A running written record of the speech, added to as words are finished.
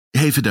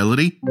Hey,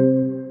 Fidelity,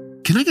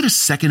 can I get a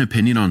second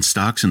opinion on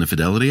stocks in the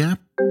Fidelity app?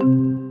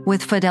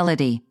 With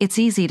Fidelity, it's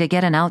easy to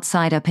get an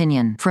outside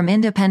opinion from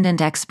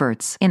independent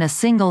experts in a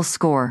single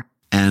score.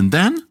 And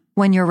then?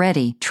 When you're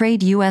ready,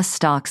 trade U.S.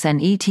 stocks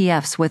and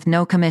ETFs with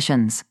no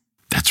commissions.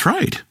 That's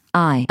right.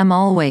 I am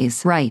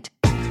always right.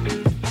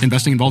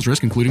 Investing involves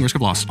risk, including risk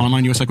of loss.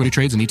 Online U.S. equity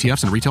trades and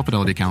ETFs and a retail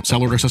Fidelity account.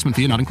 Sell order assessment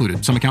fee not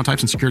included. Some account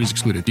types and securities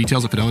excluded.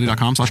 Details at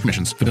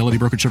fidelity.com/commissions. Fidelity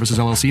Brokerage Services,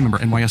 LLC, member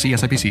NYSE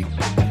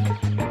SIPC.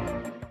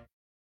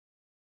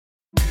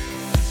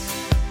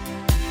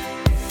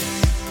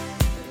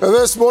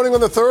 This morning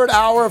on the third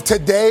hour of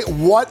Today,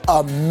 what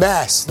a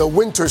mess. The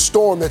winter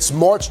storm that's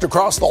marched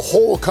across the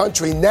whole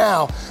country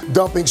now,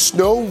 dumping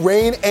snow,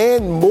 rain,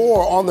 and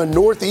more on the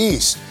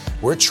Northeast.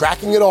 We're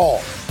tracking it all.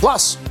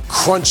 Plus,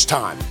 crunch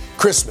time.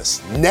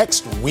 Christmas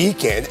next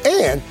weekend.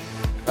 And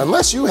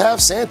unless you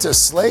have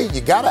Santa's sleigh,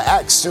 you gotta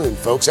act soon,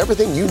 folks.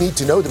 Everything you need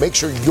to know to make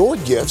sure your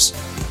gifts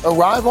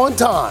arrive on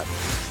time.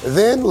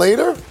 Then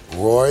later,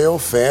 royal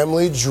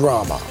family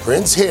drama.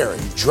 Prince Harry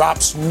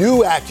drops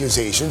new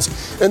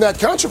accusations in that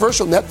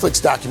controversial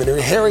Netflix documentary,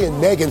 Harry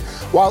and Meghan.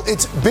 While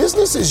it's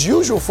business as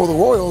usual for the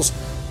royals,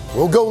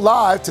 we'll go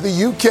live to the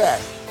UK.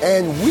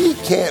 And we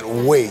can't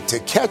wait to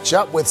catch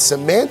up with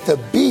Samantha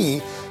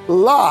Bee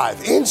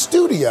live in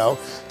studio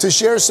to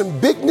share some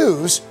big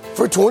news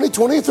for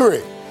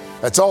 2023.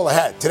 That's all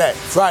ahead today,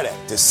 Friday,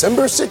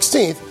 December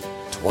 16th,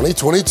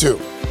 2022.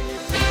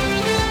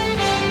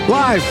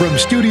 Live from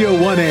Studio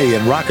 1A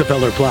in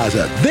Rockefeller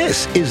Plaza,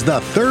 this is the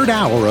third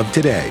hour of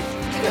Today.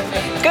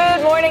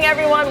 Good morning,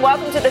 everyone.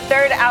 Welcome to the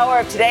third hour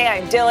of Today.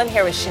 I'm Dylan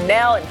here with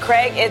Chanel and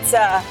Craig. It's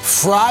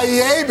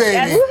Friday, baby.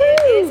 Yes,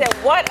 it is. And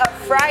what a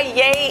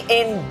Friday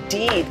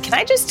indeed. Can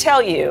I just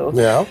tell you?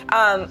 Yeah.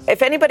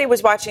 If anybody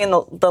was watching in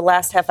the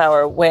last half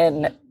hour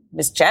when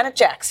Miss Janet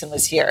Jackson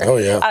was here. Oh,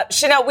 yeah.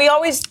 Chanel, we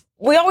always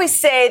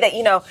say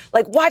that,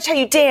 like, watch how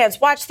you dance,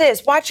 watch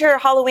this, watch your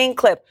Halloween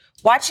clip.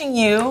 Watching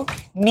you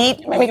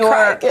meet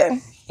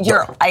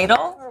your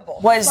idol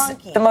was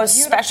the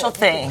most special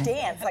thing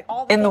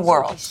in the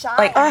world.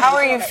 Like, how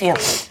are you feeling?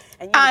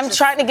 I'm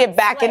trying to get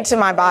back into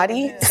my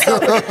body.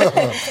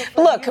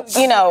 Look,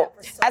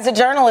 as a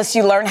journalist,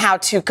 you learn how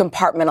to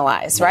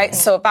compartmentalize, right?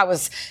 So if I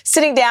was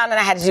sitting down and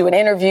I had to do an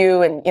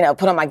interview and,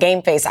 put on my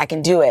game face, I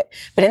can do it.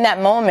 But in that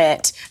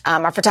moment,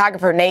 our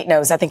photographer, Nate,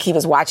 knows, I think he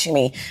was watching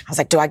me. I was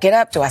like, do I get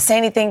up? Do I say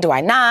anything? Do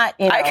I not?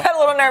 I got a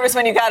little nervous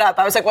when you got up.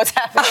 I was like, what's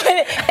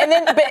happening? And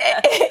then, but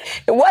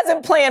it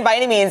wasn't planned by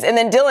any means. And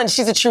then Dylan,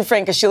 she's a true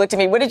friend because she looked at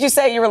me. What did you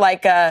say? You were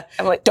like, I'm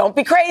like, don't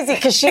be crazy,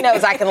 because she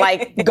knows I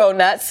can go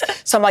nuts.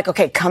 So I'm like,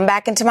 okay, come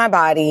back into my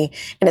body.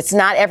 And it's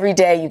not every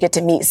day you get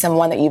to meet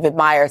someone that you've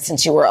admired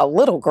since you were a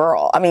little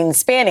girl. I mean,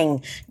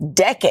 spanning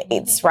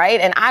decades, right?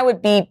 And I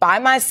would be by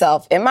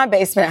myself in my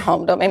basement at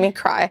home. Don't make me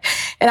cry.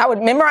 And I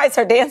would memorize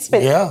her dance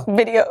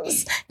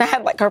videos. And I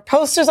had her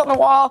posters on the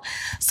wall.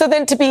 So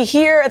then to be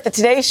here at the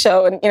Today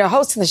Show and,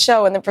 hosting the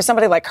show, and then for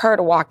somebody like her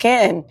to walk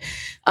in,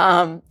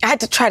 I had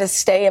to try to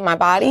stay in my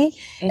body.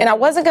 And I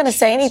wasn't going to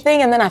say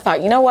anything. And then I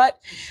thought, you know what?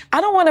 I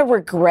don't want to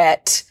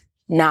regret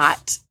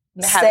not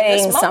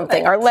saying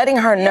something or letting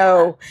her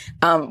know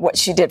what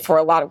she did for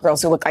a lot of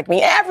girls who look like me.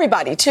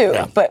 Everybody, too,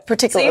 but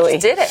particularly. So you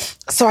just did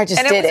it. So I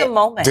just did it. And it was a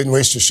moment. Didn't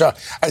waste your shot.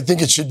 I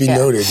think it should be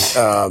noted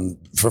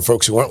for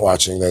folks who weren't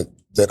watching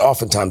that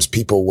oftentimes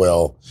people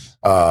will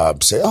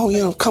say,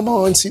 oh, come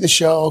on, see the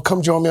show,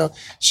 come join me.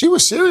 She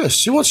was serious.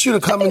 She wants you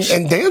to come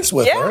and dance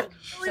with her.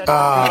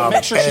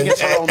 Make sure she gets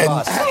her own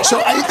bus.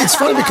 So it's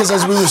funny because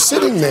as we were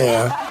sitting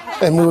there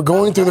and we were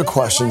going through the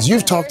questions,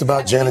 you've talked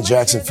about Janet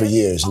Jackson for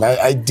years, and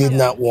I did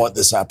not want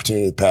this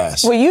opportunity to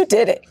pass. Well, you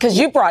did it because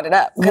you brought it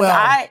up.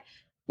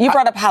 You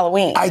brought up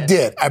Halloween. I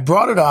did. I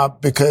brought it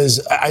up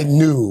because I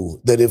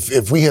knew that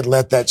if we had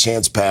let that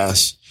chance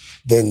pass,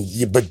 then,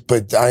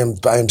 but I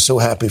am so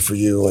happy for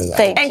you. And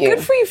Thank you. And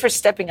good for you for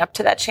stepping up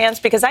to that chance,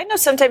 because I know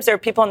sometimes there are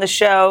people on the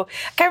show.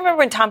 I can't remember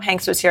when Tom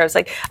Hanks was here. I was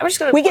like, I'm just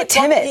going to. We get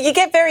timid. You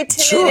get very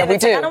timid. Sure, we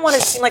do. I don't want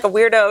to seem like a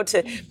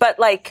weirdo but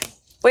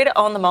way to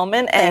own the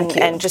moment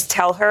and just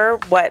tell her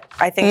what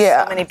I think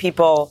so many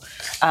people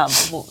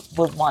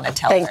would want to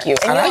tell her. Thank you.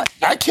 And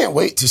I can't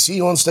wait to see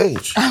you on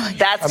stage. She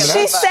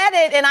said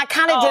it, and I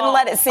kind of didn't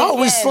let it sink in.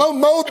 We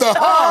slow-mo'd the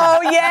Oh,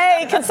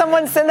 yay. Can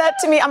someone send that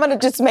to me? I'm going to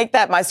just make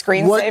that my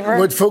screensaver.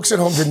 What folks at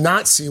home did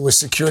not see was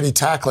security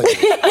tackling.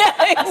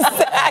 Yeah,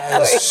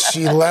 exactly.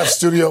 She left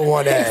Studio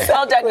 1A.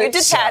 Well done. You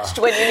detached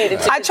when you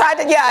needed to. I tried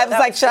to, I was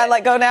like, should I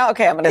let go now?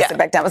 Okay, I'm going to sit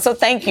back down. So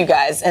thank you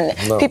guys. And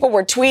people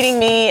were tweeting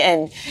me,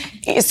 and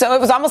so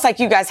it was almost like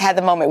you guys had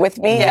the moment with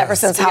me ever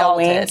since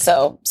Halloween.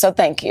 So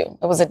thank you.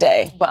 It was a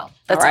day. Well,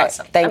 that's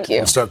awesome. Thank you.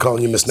 I'll start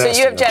calling you Miss Nasty. So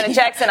you have Janet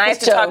Jackson. I have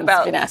to talk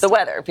about the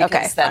weather.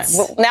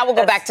 Because now we'll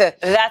go back to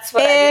that's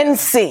what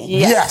NC.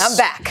 Yes. I'm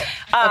back.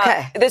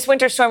 Okay. This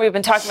winter storm we've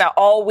been talking about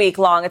all week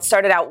long. It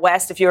started out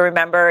west, if you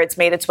remember. It's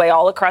made its way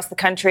all across the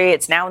country.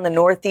 It's now in the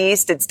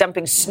Northeast. It's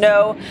dumping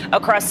snow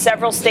across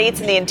several states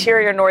in the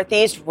interior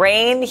Northeast.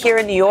 Rain here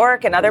in New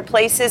York and other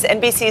places.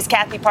 NBC's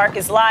Kathy Park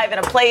is live in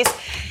a place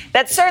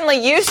that's certainly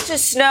used to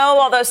snow,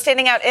 although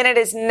standing out in it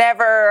is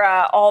never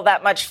all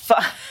that much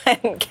fun.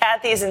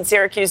 Kathy's in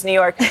Syracuse, New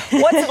York.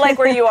 What's it like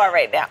where you are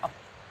right now?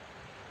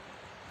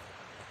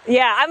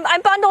 Yeah,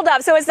 I'm bundled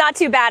up, so it's not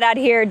too bad out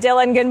here.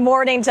 Dylan, good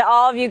morning to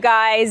all of you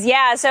guys.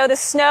 Yeah, so the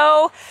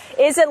snow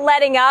isn't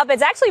letting up.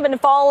 It's actually been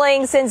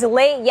falling since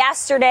late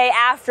yesterday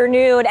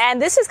afternoon,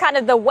 and this is kind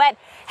of the wet,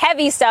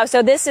 heavy stuff.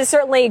 So this is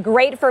certainly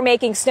great for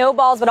making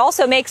snowballs, but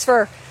also makes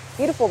for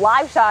beautiful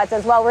live shots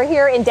as well. We're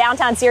here in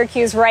downtown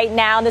Syracuse right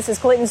now. This is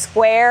Clinton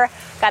Square.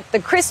 Got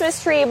the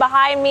Christmas tree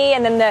behind me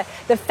and then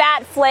the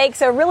fat flakes.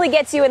 So it really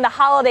gets you in the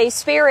holiday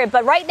spirit.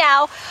 But right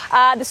now,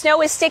 the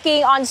snow is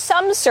sticking on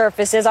some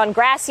surfaces, on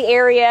grassy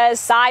areas,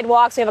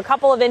 sidewalks. We have a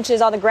couple of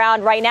inches on the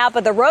ground right now,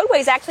 but the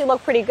roadways actually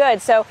look pretty good.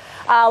 So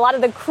a lot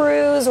of the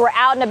crews were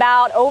out and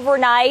about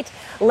overnight,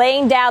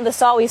 laying down the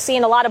salt. We've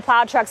seen a lot of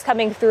plow trucks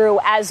coming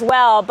through as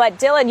well. But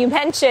Dylan, you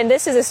mentioned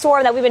this is a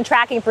storm that we've been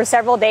tracking for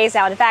several days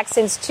now. In fact,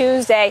 since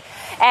Tuesday,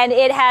 and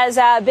it has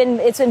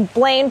been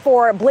blamed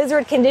for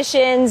blizzard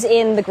conditions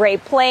in the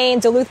Great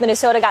Plains. Duluth,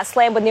 Minnesota got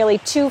slammed with nearly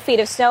 2 feet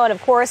of snow, and of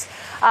course,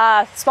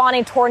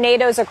 spawning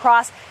tornadoes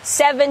across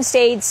 7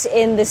 states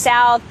in the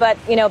south. But,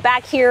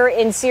 back here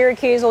in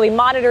Syracuse, we'll be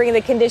monitoring the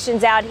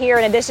conditions out here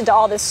in addition to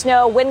all the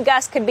snow. Wind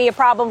gusts could be a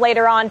problem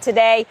later on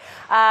today.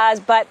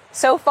 But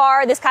so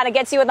far, this kind of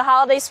gets you in the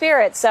holiday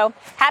spirit. So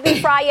happy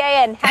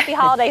Friday and happy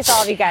holidays to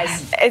all of you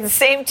guys. It's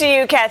same to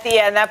you, Kathy.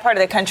 In that part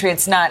of the country,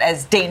 it's not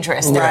as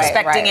dangerous. They're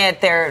expecting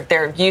it.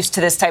 They're used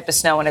to this type of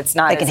snow, and it's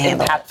not as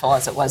impactful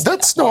as it was.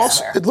 That snow,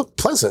 it looked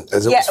pleasant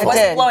as it was. Yeah, it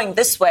wasn't blowing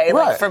this way,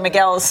 like for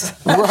Miguel's.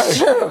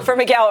 For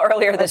Miguel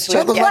earlier this week.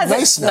 It looked like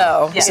nice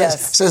snow.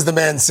 Yes. Says the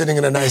man sitting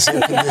in a nice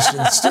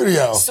air-conditioned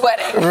studio.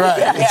 Sweating.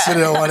 Right. In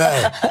Studio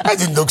 1A. That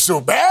didn't look so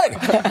bad.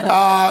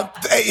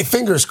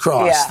 Fingers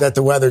crossed that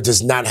the weather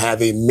does not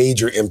have a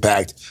major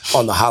impact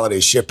on the holiday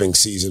shipping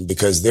season,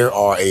 because there's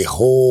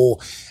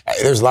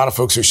a lot of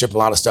folks who are shipping a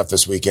lot of stuff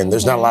this weekend.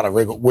 There's not a lot of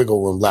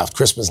wiggle room left.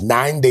 Christmas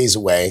 9 days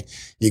away.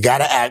 You got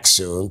to act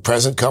soon,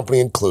 present company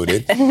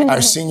included.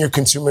 Our senior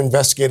consumer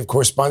investigative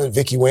correspondent,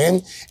 Vicki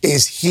Nguyen,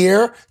 is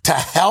here to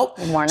help.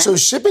 Good morning. So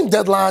shipping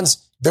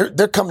deadlines,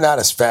 they're coming at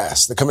us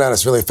fast. They're coming at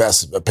us really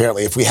fast,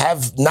 apparently. If we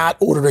have not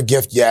ordered a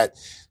gift yet,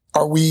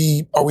 are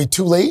we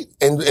too late?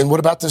 And what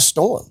about this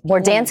storm?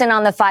 We're dancing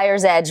on the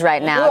fire's edge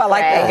right now. Ooh, I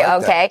like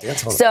that. Okay.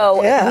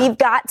 So we've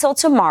got till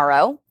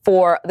tomorrow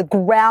for the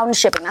ground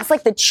shipping. That's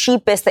like the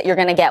cheapest that you're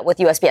going to get with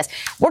USPS.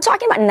 We're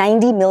talking about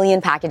 90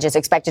 million packages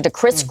expected to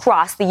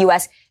crisscross the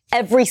U.S.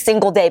 every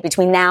single day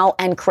between now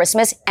and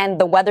Christmas. And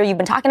the weather you've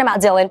been talking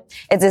about, Dylan,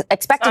 is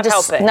expected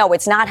No,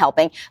 it's not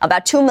helping.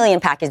 About 2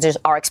 million packages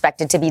are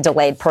expected to be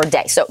delayed per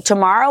day. So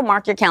tomorrow,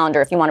 mark your calendar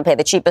if you want to pay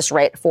the cheapest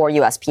rate for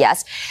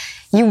USPS.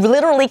 You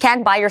literally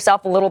can buy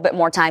yourself a little bit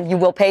more time. You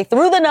will pay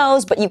through the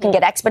nose, but you can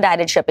get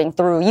expedited shipping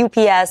through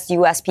UPS,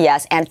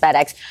 USPS, and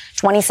FedEx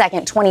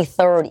 22nd,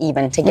 23rd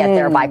even to get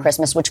there by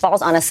Christmas, which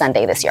falls on a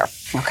Sunday this year.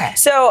 Okay.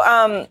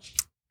 So,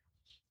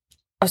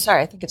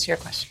 sorry, I think it's your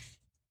question.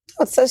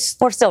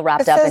 We're still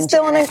wrapped up in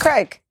Dylan and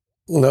Craig.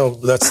 No,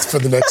 that's for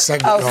the next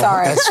segment.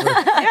 Sorry.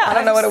 I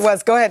don't know what it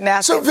was. Go ahead and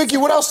ask. So, Vicki,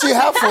 what else do you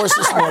have for us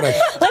this morning?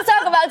 Let's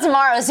talk about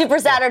tomorrow, Super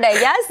Saturday.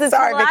 Yes, this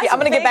Sorry, Vicki. I'm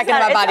going to get back into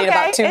my body in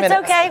about 2 minutes.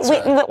 It's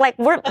okay.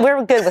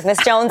 We're good with Miss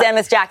Jones and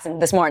Miss Jackson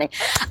this morning.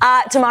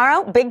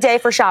 Tomorrow, big day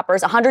for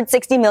shoppers.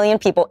 160 million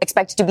people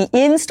expected to be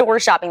in-store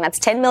shopping. That's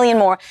 10 million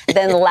more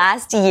than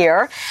last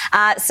year.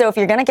 So if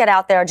you're going to get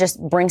out there, just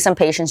bring some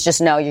patience.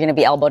 Just know you're going to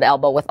be elbow to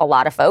elbow with a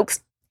lot of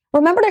folks.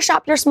 Remember to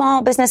shop your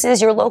small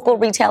businesses, your local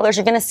retailers.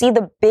 You're going to see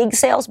the big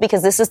sales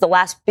because this is the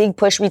last big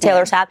push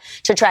retailers have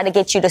to try to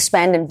get you to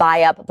spend and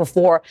buy up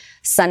before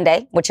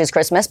Sunday, which is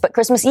Christmas. But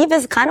Christmas Eve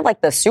is kind of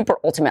like the super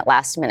ultimate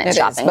last minute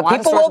shopping. But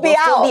people will be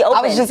out.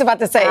 I was just about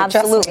to say,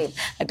 absolutely.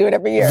 I do it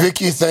every year.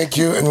 Vicki, thank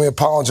you. And we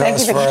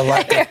apologize for our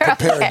lack of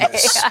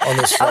preparedness on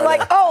this Friday. I'm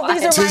like,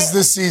 these are Tis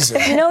the season.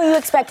 You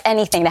expect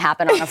anything to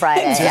happen on a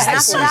Friday. And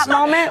after that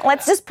moment,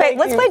 let's play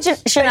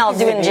Chanel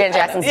doing Janet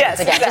Jackson's dance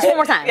again. Just one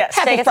more time. Yes.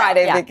 Happy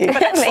Friday, Vicki.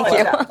 Thank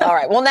you. All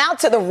right. Well, now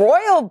to the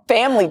royal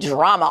family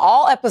drama.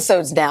 All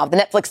episodes now of the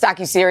Netflix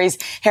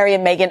docuseries Harry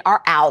and Meghan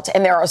are out,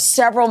 and there are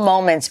several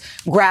moments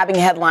grabbing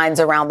headlines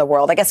around the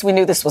world. I guess we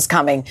knew this was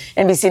coming.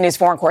 NBC News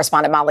foreign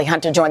correspondent Molly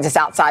Hunter joins us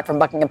outside from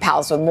Buckingham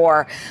Palace with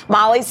more.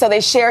 Molly, so they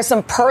share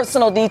some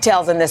personal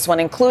details in this one,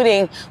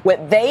 including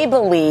what they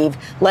believe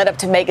led up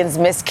to Meghan's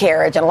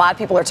miscarriage, and a lot of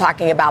people are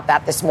talking about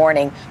that this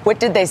morning. What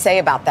did they say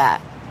about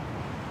that?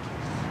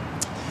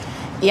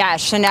 Yeah,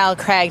 Chanel,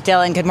 Craig,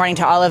 Dylan, good morning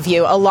to all of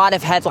you. A lot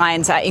of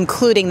headlines,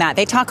 including that.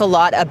 They talk a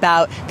lot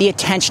about the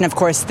attention, of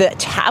course, the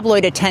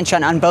tabloid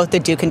attention on both the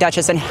Duke and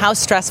Duchess and how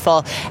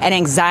stressful and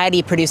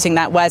anxiety-producing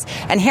that was.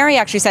 And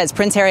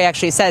Prince Harry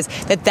actually says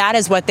that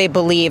is what they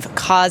believe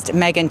caused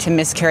Meghan to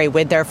miscarry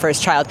with their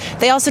first child.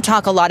 They also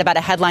talk a lot about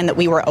a headline that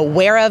we were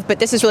aware of, but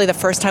this is really the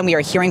first time we are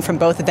hearing from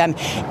both of them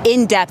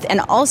in depth, and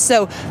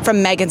also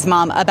from Meghan's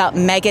mom about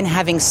Meghan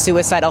having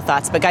suicidal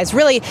thoughts. But guys,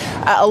 really,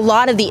 a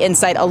lot of the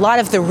insight, a lot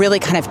of the really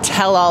kind kind of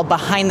tell-all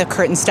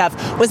behind-the-curtain stuff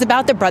was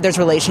about the brothers'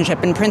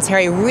 relationship. And Prince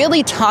Harry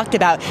really talked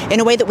about, in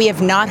a way that we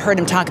have not heard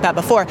him talk about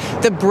before,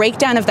 the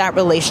breakdown of that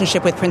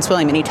relationship with Prince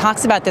William. And he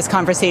talks about this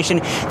conversation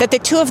that the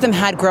two of them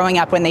had growing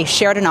up when they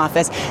shared an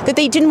office, that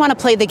they didn't want to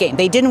play the game.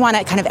 They didn't want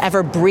to kind of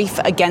ever brief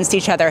against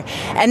each other.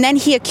 And then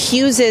he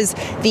accuses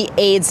the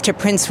aides to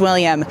Prince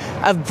William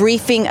of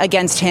briefing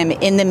against him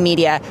in the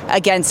media,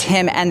 against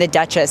him and the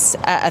Duchess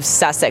of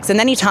Sussex. And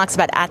then he talks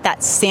about at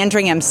that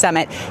Sandringham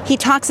summit, he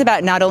talks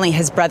about not only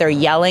his brother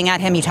yelling at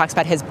him, he talks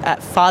about his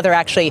father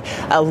actually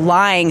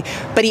lying,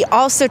 but he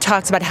also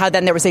talks about how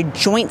then there was a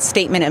joint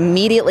statement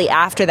immediately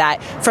after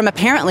that from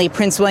apparently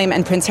Prince William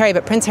and Prince Harry,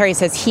 but Prince Harry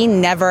says he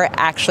never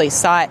actually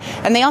saw it.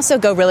 And they also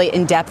go really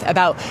in depth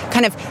about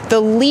kind of the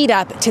lead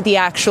up to the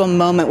actual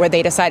moment where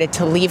they decided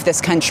to leave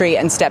this country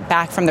and step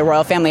back from the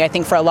royal family. I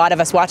think for a lot of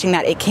us watching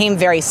that, it came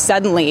very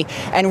suddenly.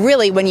 And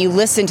really, when you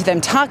listen to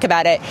them talk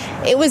about it,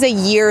 it was a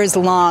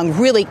years-long,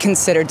 really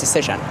considered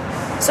decision.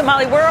 So,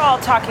 Molly, we're all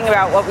talking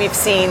about what we've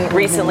seen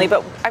recently,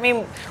 but, I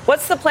mean,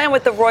 what's the plan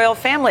with the royal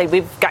family?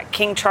 We've got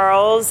King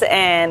Charles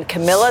and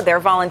Camilla. They're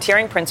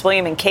volunteering. Prince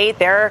William and Kate,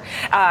 they're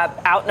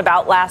out and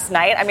about last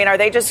night. I mean, are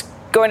they just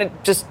going to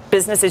just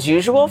business as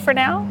usual for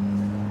now?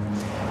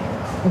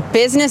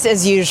 Business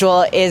as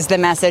usual is the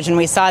message, and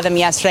we saw them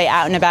yesterday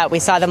out and about. We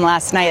saw them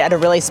last night at a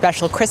really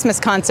special Christmas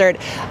concert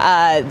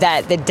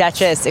that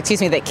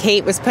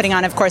Kate was putting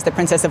on, of course, the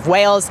Princess of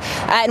Wales.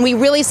 And we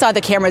really saw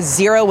the cameras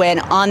zero in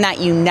on that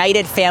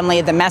united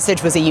family. The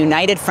message was a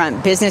united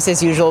front, business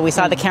as usual. We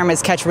saw the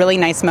cameras catch really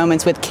nice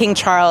moments with King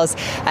Charles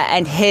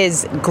and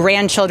his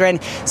grandchildren.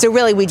 So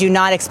really, we do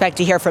not expect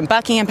to hear from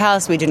Buckingham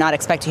Palace. We do not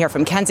expect to hear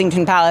from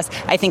Kensington Palace.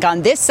 I think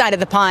on this side of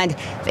the pond,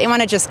 they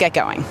want to just get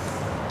going.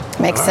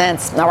 Makes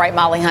sense. All right,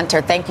 Molly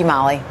Hunter. Thank you,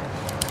 Molly.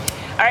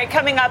 All right,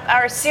 coming up,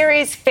 our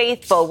series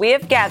Faithful. We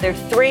have gathered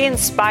 3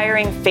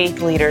 inspiring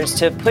faith leaders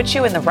to put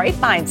you in the right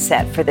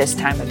mindset for this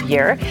time of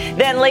year.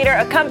 Then later,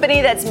 a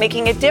company that's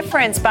making a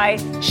difference by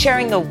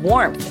sharing the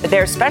warmth,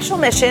 their special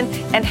mission,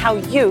 and how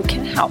you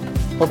can help.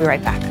 We'll be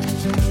right back. Here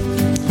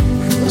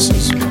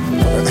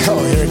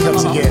it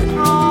comes again.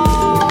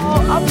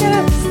 Oh, I'm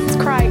going to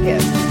cry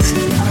again.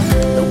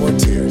 No more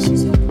tears.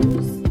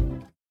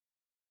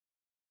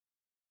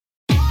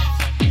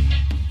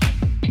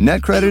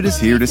 NetCredit is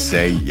here to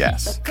say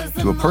yes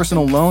to a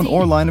personal loan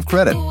or line of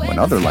credit when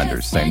other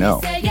lenders say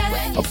no.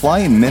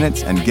 Apply in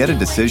minutes and get a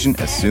decision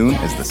as soon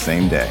as the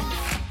same day.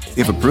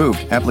 If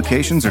approved,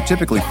 applications are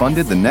typically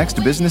funded the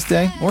next business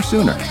day or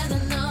sooner.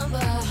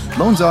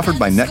 Loans offered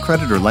by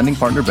NetCredit or lending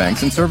partner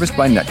banks and serviced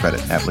by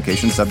NetCredit.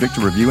 Application subject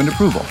to review and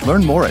approval.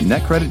 Learn more at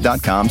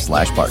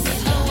netcredit.com/partner.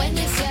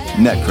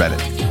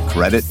 NetCredit.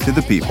 Credit to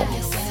the people.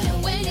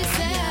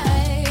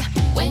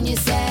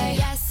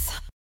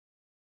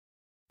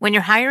 When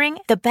you're hiring,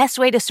 the best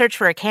way to search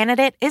for a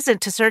candidate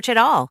isn't to search at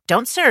all.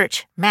 Don't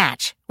search,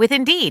 match with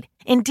Indeed.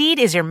 Indeed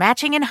is your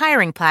matching and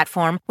hiring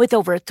platform with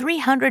over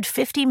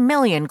 350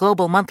 million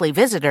global monthly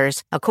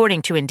visitors,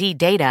 according to Indeed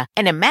data,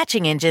 and a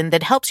matching engine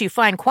that helps you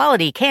find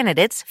quality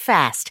candidates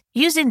fast.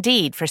 Use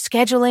Indeed for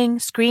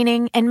scheduling,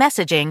 screening, and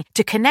messaging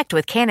to connect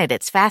with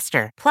candidates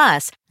faster.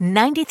 Plus,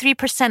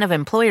 93% of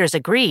employers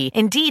agree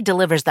Indeed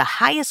delivers the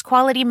highest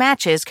quality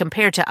matches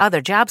compared to other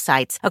job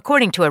sites,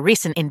 according to a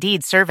recent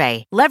Indeed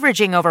survey.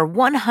 Leveraging over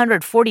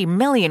 140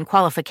 million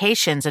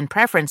qualifications and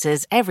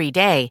preferences every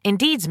day,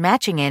 Indeed's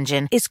matching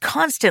engine is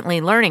constantly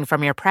learning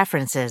from your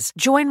preferences.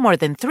 Join more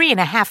than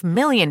 3.5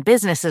 million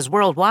businesses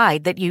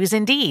worldwide that use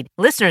Indeed.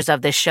 Listeners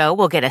of this show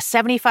will get a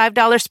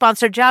 $75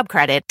 sponsored job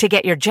credit to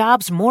get your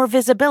jobs more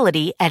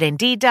visibility at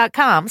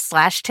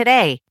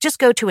Indeed.com/today. Just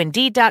go to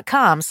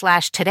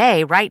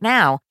Indeed.com/today right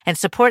now and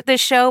support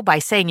this show by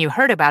saying you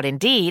heard about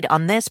Indeed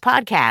on this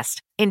podcast.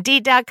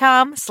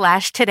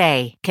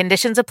 Indeed.com/today.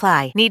 Conditions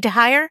apply. Need to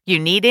hire? You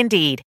need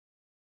Indeed.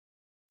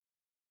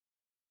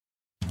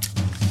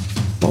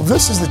 Well,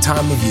 this is the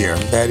time of year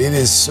that it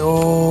is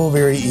so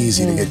very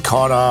easy to get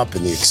caught up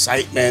in the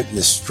excitement and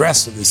the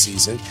stress of the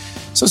season.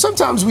 So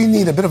sometimes we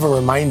need a bit of a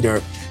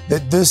reminder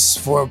that this,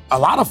 for a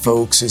lot of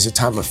folks, is a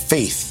time of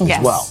faith as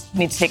well. We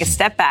need to take a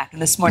step back.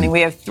 And this morning,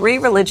 we have 3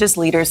 religious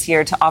leaders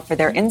here to offer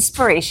their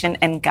inspiration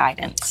and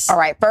guidance. All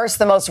right. First,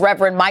 the Most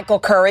Reverend Michael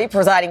Curry,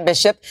 presiding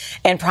bishop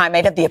and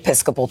primate of the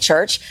Episcopal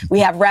Church. We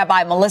have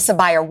Rabbi Melissa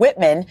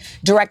Beyer-Whitman,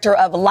 director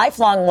of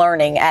lifelong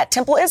learning at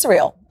Temple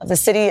Israel of the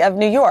city of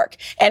New York,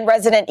 and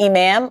resident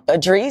imam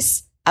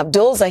Idris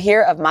Abdul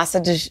Zahir of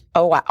Masjid.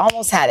 Oh, I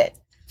almost had it.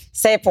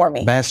 Say it for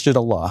me. Masjid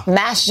Allah.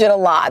 Masjid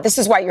Allah. This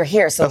is why you're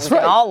here, so we can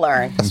all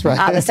learn. That's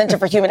right. The Center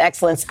for Human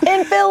Excellence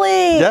in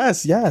Philly.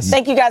 Yes.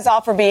 Thank you guys all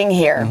for being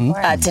here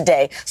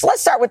today. So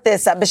let's start with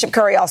this. Bishop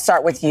Curry, I'll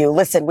start with you.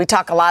 Listen, we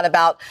talk a lot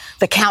about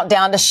the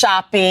countdown to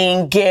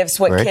shopping, gifts,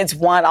 what kids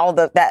want, all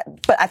that.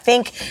 But I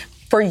think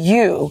for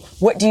you,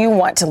 what do you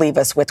want to leave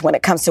us with when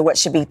it comes to what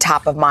should be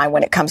top of mind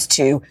when it comes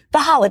to the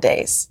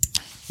holidays?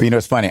 You know,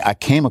 it's funny. I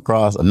came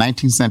across a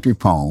 19th century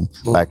poem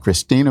by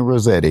Christina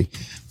Rossetti,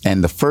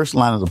 and the first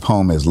line of the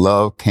poem is,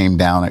 "Love came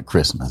down at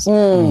Christmas.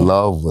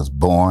 Love was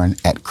born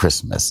at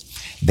Christmas."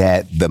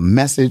 That the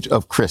message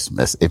of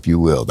Christmas, if you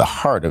will, the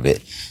heart of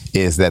it,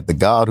 is that the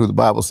God who the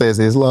Bible says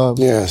is love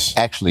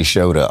actually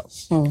showed up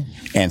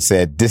and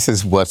said, this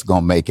is what's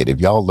going to make it. If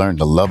y'all learn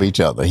to love each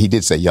other, he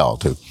did say y'all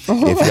too.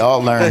 If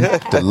y'all learn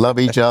to love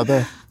each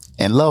other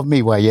and love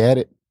me while you're at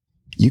it,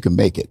 you can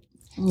make it.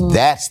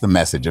 That's the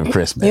message of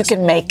Christmas. You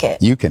can make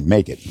it. You can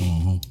make it.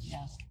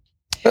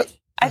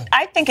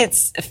 I think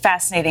it's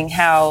fascinating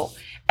how,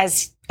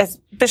 as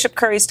Bishop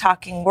Curry's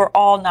talking, we're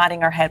all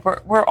nodding our head.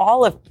 We're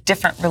all of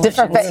different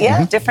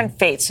religions, different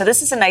faiths. So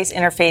this is a nice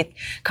interfaith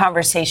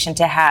conversation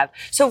to have.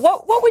 So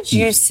what would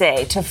you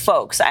say to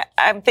folks?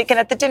 I'm thinking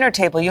at the dinner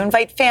table, you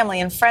invite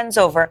family and friends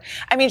over.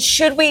 I mean,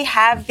 should we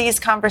have these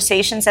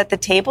conversations at the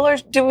table, or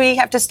do we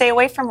have to stay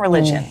away from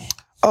religion?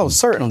 Oh,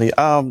 certainly.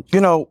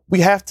 We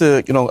have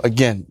to,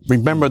 again,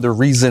 remember the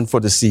reason for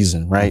the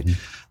season, right?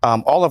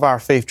 All of our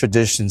faith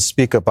traditions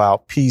speak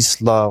about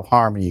peace, love,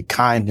 harmony,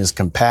 kindness,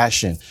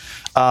 compassion.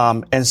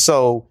 And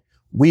so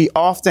we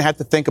often have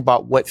to think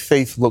about what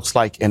faith looks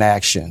like in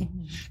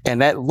action.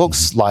 And that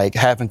looks like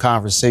having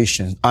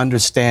conversation,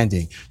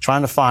 understanding,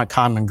 trying to find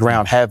common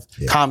ground, have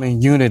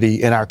common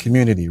unity in our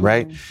community,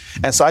 right?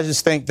 And so I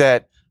just think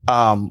that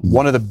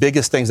one of the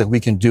biggest things that we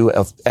can do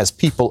as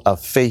people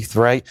of faith,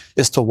 right,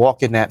 is to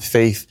walk in that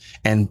faith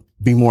and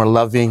be more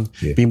loving,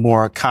 be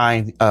more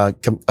kind,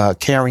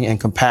 caring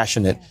and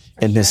compassionate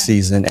in this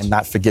season, and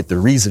not forget the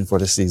reason for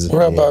the season.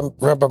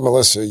 Rabbi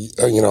Melissa,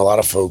 a lot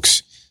of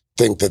folks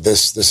think that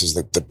this is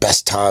the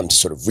best time to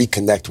sort of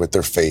reconnect with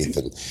their faith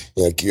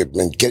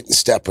and get in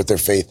step with their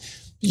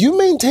faith. You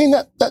maintain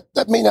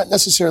that may not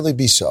necessarily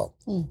be so.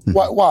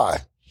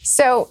 Why?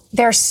 So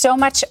there's so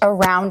much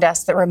around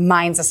us that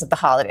reminds us of the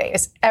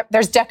holidays.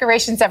 There's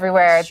decorations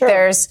everywhere. Sure.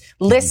 There's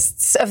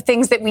lists of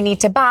things that we need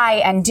to buy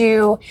and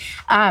do.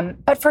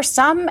 But for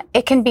some,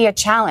 it can be a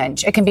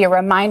challenge. It can be a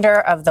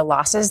reminder of the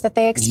losses that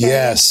they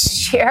experienced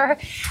this year.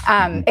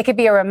 It could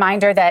be a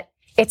reminder that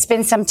it's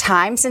been some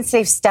time since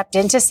they've stepped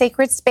into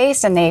sacred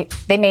space, and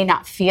they may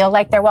not feel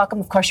like they're welcome.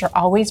 Of course, you're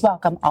always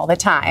welcome all the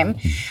time.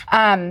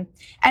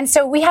 And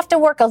so we have to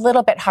work a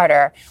little bit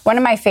harder. One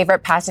of my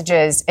favorite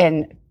passages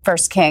in 1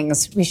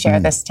 Kings, we share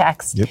this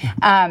text.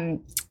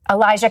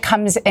 Elijah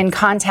comes in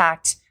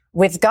contact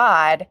with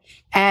God,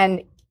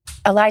 and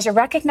Elijah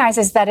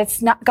recognizes that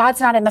God's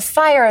not in the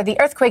fire or the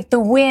earthquake,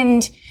 the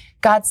wind.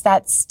 God's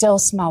that still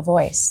small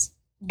voice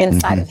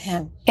inside of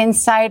him,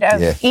 inside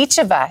of each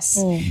of us.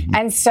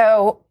 And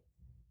so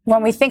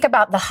when we think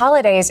about the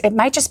holidays, it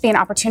might just be an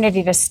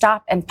opportunity to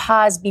stop and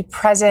pause, be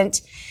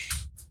present,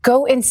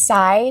 go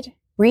inside,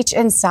 reach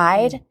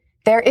inside.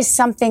 There is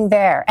something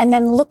there, and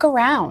then look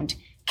around.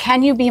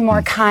 Can you be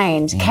more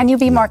kind? Can you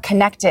be more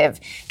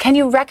connective? Can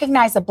you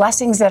recognize the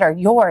blessings that are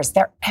yours?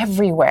 They're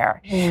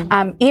everywhere.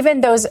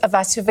 Even those of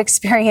us who've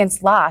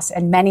experienced loss,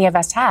 and many of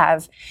us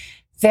have,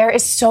 there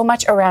is so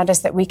much around us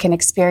that we can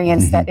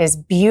experience that is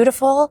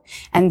beautiful,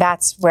 and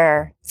that's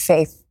where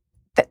faith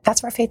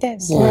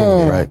is.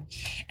 Right.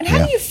 And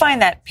how do you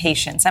find that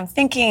patience? I'm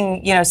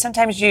thinking,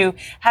 sometimes you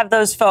have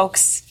those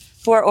folks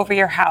who are over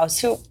your house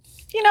who,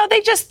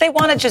 they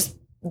want to just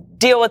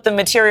deal with the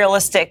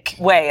materialistic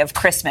way of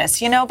Christmas,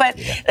 but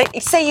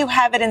say you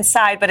have it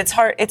inside, but it's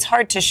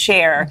hard to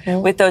share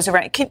with those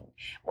around.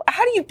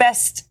 How do you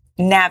best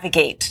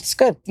navigate? It's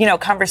good.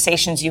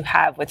 Conversations you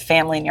have with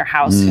family in your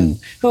house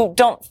who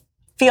don't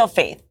feel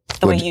faith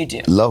the way you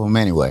do. Love them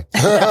anyway.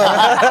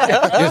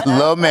 Just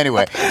love them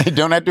anyway. You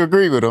don't have to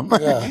agree with them.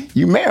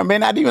 You may or may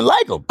not even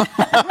like them.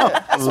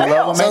 Love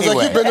them Sounds anyway.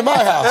 like you've been to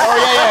my house.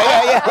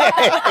 Oh,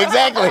 yeah.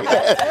 Exactly.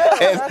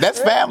 That's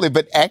family,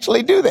 but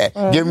actually do that.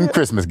 Give them a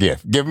Christmas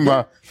gift. Give them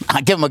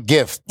a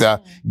gift.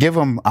 Give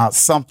them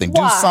something.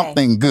 Why? Do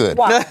something good.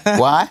 Why?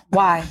 Why?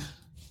 Why?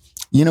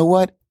 You know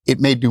what? It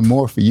may do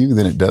more for you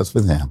than it does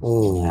for them.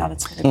 Wow,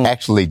 that's good.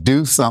 Actually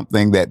do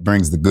something that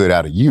brings the good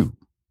out of you.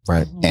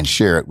 Right. And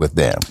share it with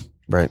them.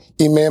 Right.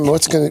 Imam,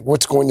 what's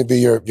going to be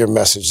your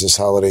message this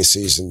holiday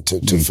season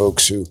to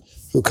folks who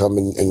come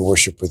and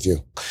worship with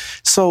you?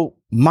 So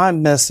my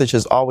message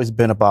has always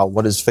been about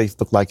what does faith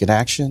look like in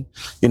action.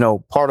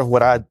 Part of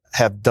what I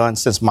have done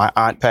since my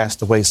aunt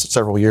passed away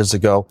several years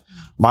ago,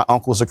 my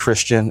uncle's a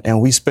Christian, and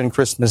we spend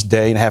Christmas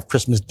Day and have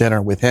Christmas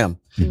dinner with him.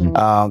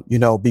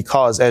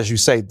 Because as you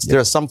say, there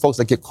are some folks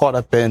that get caught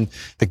up in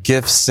the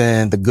gifts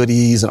and the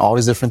goodies and all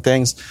these different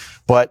things.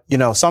 But,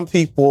 some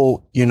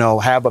people,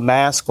 have a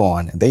mask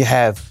on, and they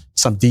have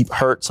some deep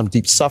hurt, some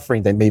deep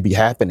suffering that may be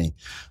happening.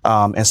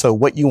 And so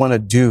what you want to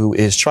do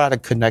is try to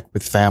connect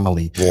with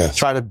family,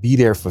 try to be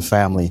there for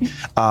family.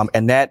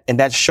 And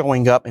that's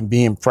showing up and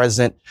being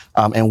present.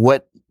 And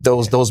what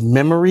those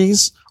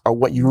memories are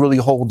what you really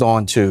hold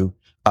on to,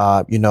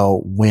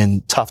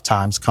 when tough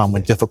times come,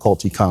 when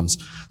difficulty comes.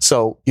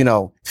 So,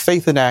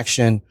 faith in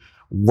action,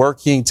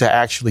 working to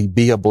actually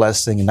be a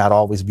blessing and not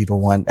always be the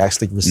one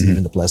actually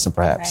receiving the blessing,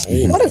 perhaps.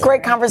 Right. What a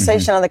great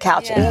conversation on the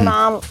couch.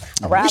 Imam,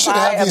 rabbi, we should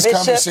have these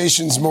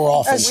conversations more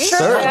often.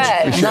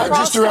 Not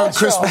just around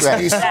Christmas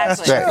and Easter.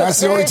 That's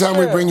the only time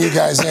we bring you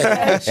guys in.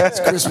 It's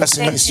Christmas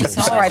and Easter.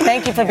 All right.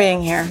 Thank you for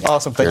being here.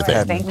 Awesome. Thank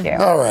you. Thank you.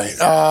 All right.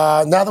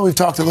 Now that we've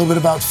talked a little bit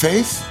about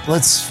faith,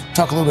 let's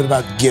talk a little bit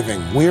about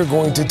giving. We are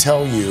going to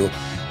tell you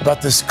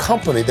about this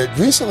company that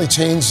recently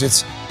changed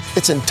its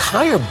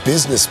entire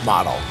business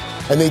model.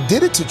 And they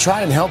did it to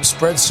try and help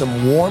spread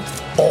some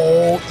warmth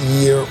all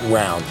year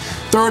round.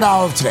 Third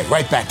hour of today,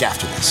 right back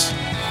after this.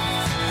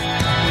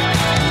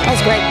 That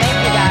was great.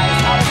 Thank you,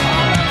 guys.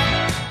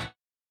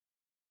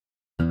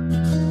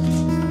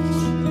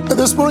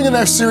 This morning in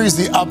our series,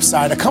 The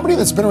Upside, a company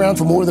that's been around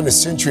for more than a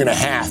century and a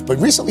half, but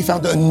recently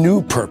found a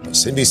new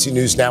purpose. NBC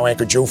News Now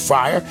anchor Joe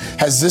Fryer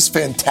has this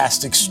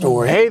fantastic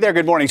story. Hey there,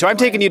 good morning. So I'm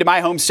taking you to my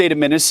home state of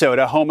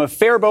Minnesota, home of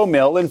Faribault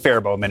Mill in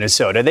Faribault,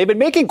 Minnesota. They've been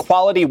making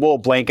quality wool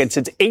blankets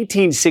since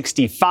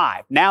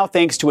 1865. Now,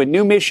 thanks to a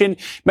new mission,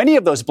 many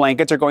of those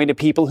blankets are going to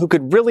people who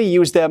could really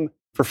use them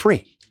for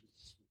free.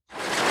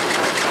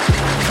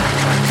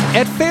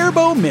 At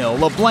Faribault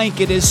Mill, a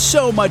blanket is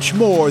so much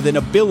more than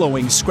a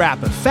billowing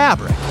scrap of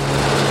fabric.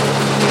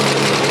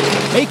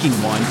 Making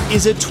one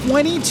is a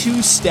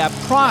 22-step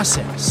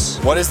process.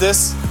 What is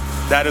this?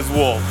 That is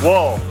wool.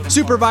 Wool.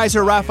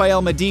 Supervisor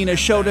Rafael Medina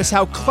showed us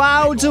how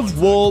clouds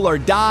of wool are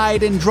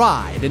dyed and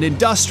dried in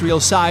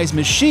industrial-sized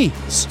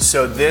machines.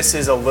 So this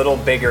is a little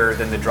bigger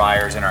than the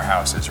dryers in our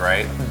houses,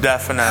 right?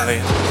 Definitely.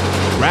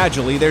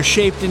 Gradually, they're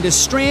shaped into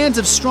strands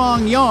of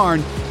strong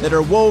yarn that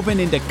are woven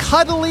into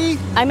cuddly,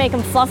 I make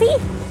them fluffy,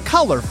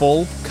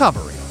 colorful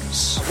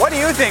coverings. What do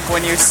you think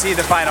when you see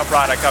the final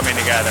product coming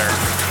together?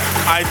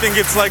 I think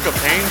it's like a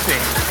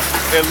painting.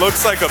 It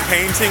looks like a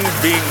painting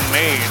being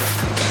made.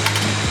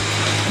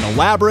 An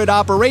elaborate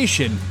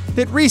operation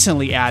that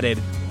recently added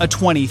a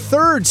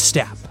 23rd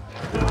step.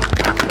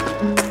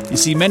 You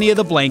see, many of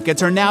the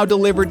blankets are now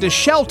delivered to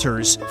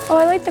shelters. Oh,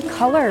 I like the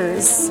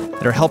colors.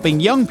 That are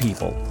helping young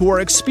people who are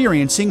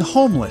experiencing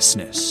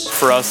homelessness.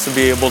 For us to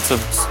be able to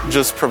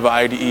just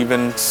provide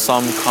even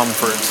some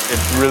comfort,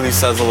 it really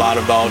says a lot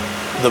about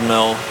the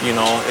mill,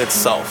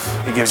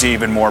 itself. It gives you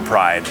even more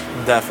pride.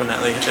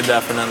 Definitely. It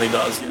definitely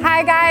does.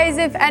 Hi, guys.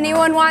 If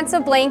anyone wants a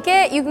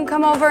blanket, you can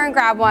come over and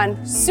grab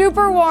one.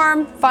 Super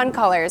warm, fun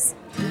colors.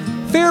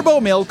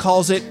 Faribault Mill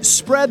calls it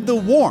Spread the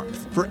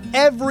Warmth. For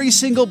every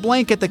single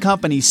blanket the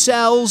company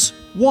sells,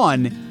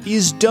 one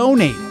is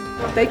donated.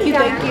 Thank you.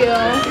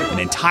 An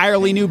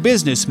entirely new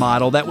business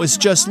model that was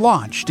just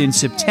launched in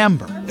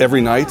September.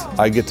 Every night,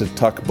 I get to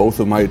tuck both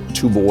of my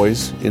two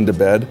boys into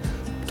bed,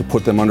 to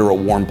put them under a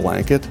warm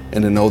blanket,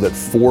 and to know that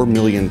 4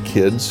 million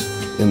kids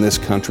in this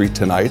country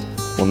tonight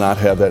will not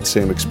have that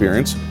same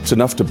experience. It's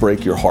enough to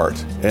break your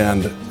heart.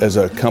 And as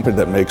a company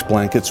that makes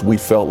blankets, we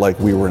felt like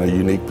we were in a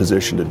unique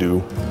position to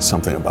do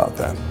something about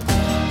that.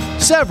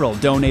 Several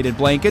donated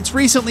blankets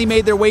recently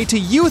made their way to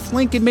Youth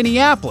Link in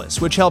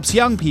Minneapolis, which helps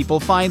young people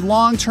find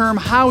long-term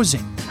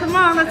housing. Come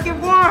on, let's get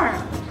warm.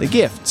 The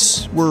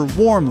gifts were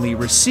warmly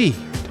received.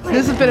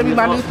 This is going to be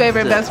my new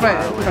favorite best friend.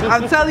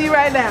 I'm telling you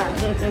right now.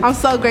 I'm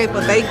so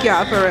grateful. Thank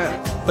y'all for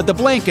real. But the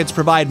blankets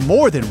provide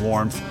more than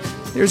warmth.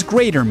 There's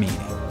greater meaning.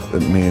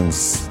 It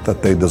means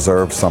that they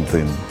deserve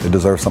something. They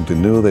deserve something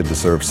new. They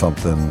deserve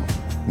something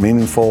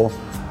meaningful.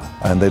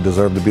 And they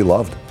deserve to be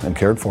loved and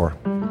cared for.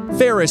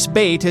 Ferris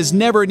Bate has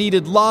never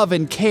needed love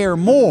and care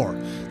more.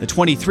 The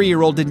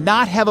 23-year-old did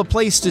not have a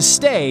place to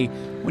stay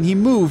when he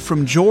moved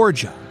from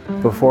Georgia.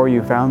 Before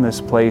you found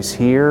this place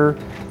here,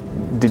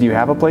 did you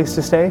have a place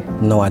to stay?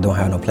 No, I don't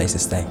have no place to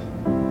stay.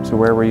 So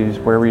where were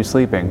you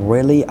sleeping?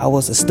 Really, I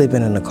was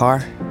sleeping in the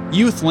car.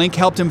 Youth Link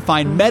helped him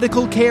find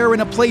medical care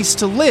and a place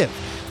to live.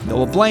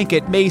 Though a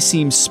blanket may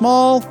seem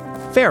small,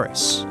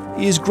 Ferris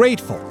is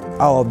grateful.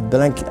 Oh,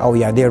 blanket. Oh,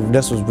 yeah,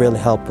 this was really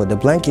helpful. The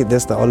blanket,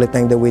 that's the only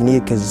thing that we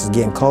need because it's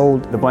getting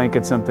cold. The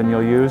blanket's something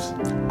you'll use?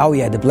 Oh,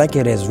 yeah, the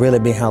blanket has really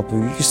been helpful.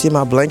 You can see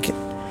my blanket.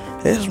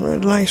 It's really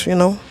nice,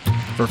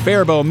 For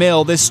Faribault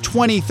Mill, this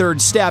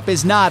 23rd step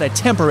is not a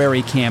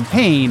temporary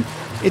campaign.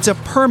 It's a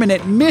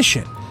permanent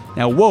mission,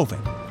 now woven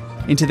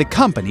into the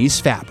company's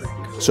fabric.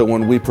 So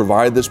when we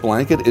provide this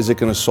blanket, is it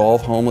going to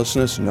solve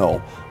homelessness?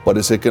 No. But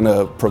is it going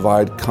to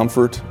provide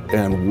comfort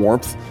and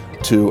warmth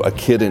to a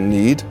kid in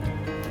need?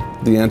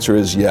 The answer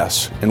is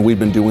yes. And we've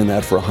been doing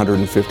that for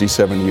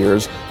 157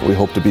 years. We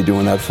hope to be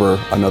doing that for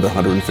another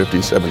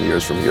 157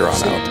 years from here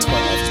on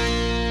out.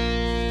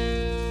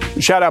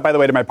 Shout out, by the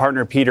way, to my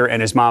partner Peter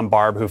and his mom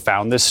Barb, who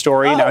found this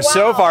story.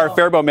 So far,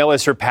 Faribault Mill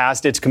has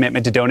surpassed its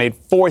commitment to donate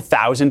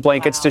 4,000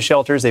 blankets to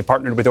shelters. They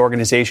partnered with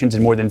organizations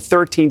in more than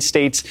 13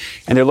 states,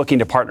 and they're looking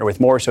to partner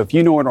with more. So if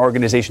you know an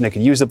organization that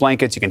can use the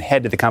blankets, you can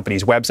head to the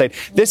company's website.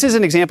 This is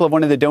an example of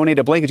one of the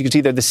donated blankets. You can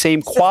see they're the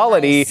same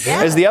quality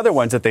as the other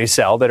ones that they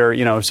sell that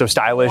are, so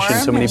stylish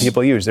and so many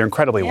people use. They're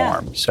incredibly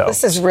warm. So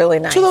this is really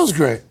nice. So that was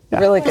great.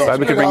 Really good. Glad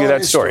we could bring you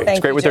that story. It's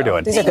great what they're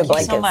doing. These are good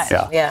blankets. So much.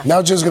 Yeah.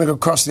 Now Joe's going to go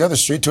across the other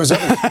street to his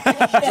other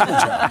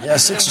job. Yeah,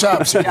 6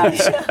 jobs. All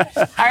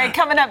right,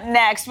 coming up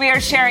next, we are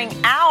sharing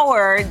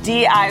our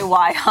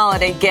DIY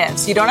holiday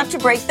gifts. You don't have to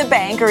break the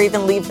bank or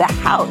even leave the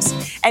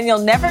house. And you'll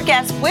never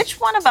guess which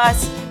one of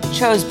us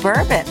chose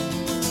bourbon.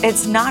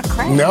 It's not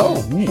Craig.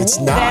 No, it's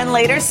not. Then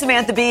later,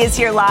 Samantha Bee is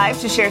here live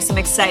to share some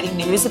exciting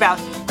news about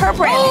her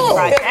branding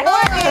project.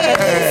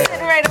 She's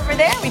sitting right over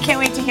there. We can't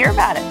wait to hear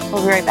about it.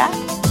 We'll be right back.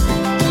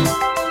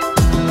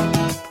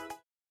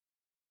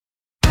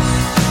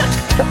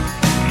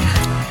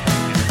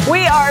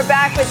 We are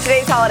back with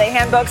today's holiday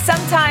handbook.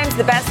 Sometimes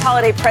the best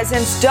holiday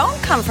presents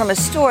don't come from a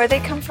store,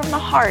 they come from the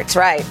heart. That's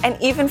right. And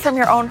even from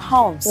your own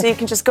home. So you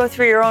can just go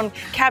through your own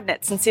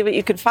cabinets and see what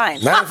you can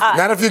find.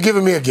 Not if you're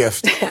giving me a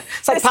gift.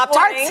 It's like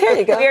Pop-Tarts. Here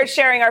you go. We are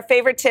sharing our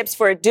favorite tips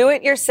for a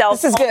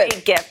do-it-yourself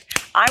homemade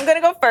gift. I'm going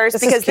to go first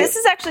because this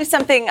is actually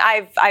something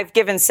I've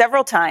given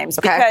several times.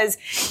 Okay. Because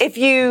if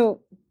you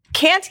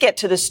can't get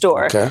to the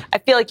store, I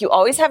feel like you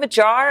always have a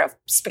jar of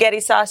spaghetti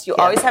sauce. You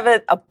always have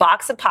a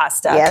box of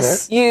pasta.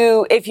 Yes.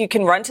 If you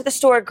can run to the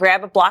store,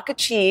 grab a block of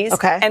cheese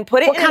and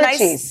put it in a nice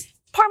cheese?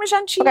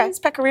 Parmesan cheese,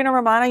 Pecorino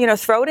Romano,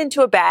 throw it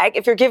into a bag.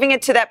 If you're giving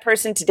it to that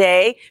person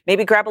today,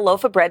 maybe grab a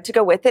loaf of bread to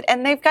go with it,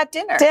 and they've got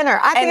dinner.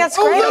 I think that's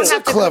great. You don't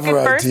have to cook it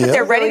first, but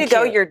they're ready to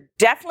go. You're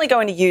definitely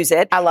going to use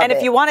it. I love and it.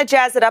 if you want to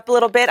jazz it up a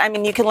little bit,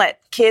 you can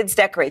let kids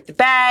decorate the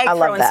bag,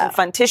 throw in some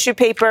fun tissue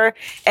paper,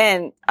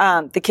 and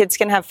the kids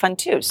can have fun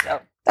too. So.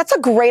 That's a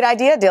great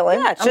idea,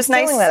 Dylan. Yeah, it's just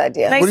nice. That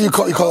idea. What do you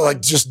call it? You call it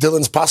like just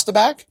Dylan's pasta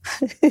bag?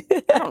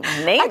 I don't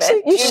name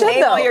it. You should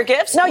name all your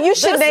gifts? No, you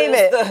should name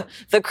it.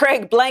 The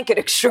Craig Blanket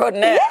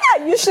Extraordinaire.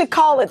 Yeah, you should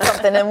call it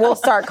something, and we'll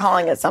start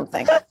calling it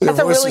something. That's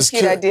a really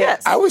cute idea.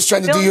 Yes. I was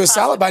trying to do you a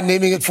salad by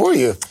naming it for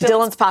you.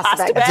 Dylan's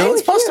pasta bag.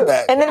 Dylan's pasta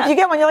bag. And then if you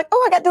get one, you're like,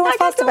 oh, I got Dylan's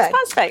pasta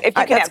bag. If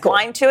you can add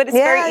wine to it, it's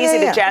very easy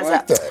to jazz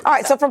up. All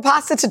right, so from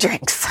pasta to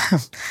drinks.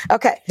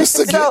 Okay. This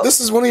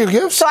is one of your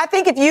gifts? So I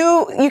think if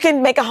you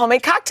can make a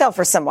homemade cocktail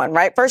for someone,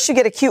 right? First, you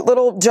get a cute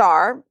little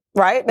jar,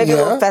 right? Maybe a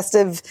little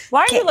festive.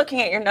 Why are you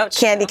looking at your notes?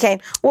 Candy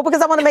cane. Well,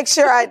 because I want to make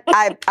sure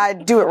I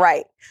do it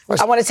right.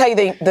 I want to tell you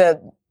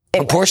the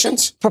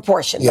proportions?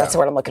 Proportions. That's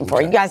what I'm looking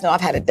for. You guys know I've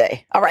had a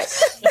day. All right.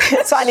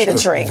 So I need a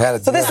drink.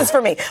 So this is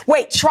for me.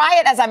 Wait, try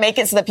it as I make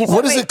it so that people...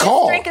 What is it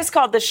called? This drink is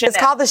called the Chanel. It's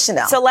called the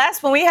Chanel. So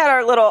when we had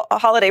our little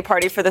holiday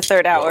party for the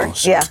third hour,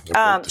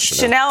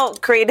 Chanel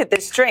created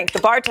this drink.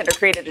 The bartender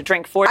created a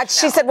drink for Chanel.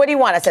 She said, what do you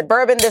want? I said,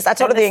 bourbon, this. I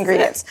told her the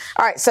ingredients.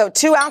 All right, so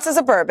 2 ounces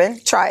of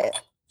bourbon. Try it.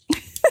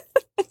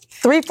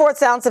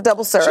 3/4 ounce of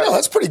double syrup. Chanel,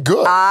 that's pretty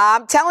good.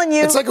 I'm telling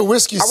you. It's like a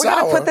whiskey sour. Are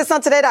we going to put this on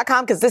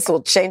today.com? Because this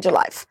will change your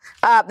life.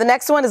 The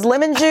next one is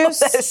lemon juice.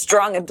 That is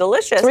strong and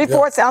delicious.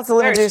 3/4 ounce of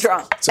lemon juice.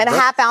 Strong. And a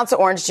half ounce of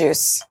orange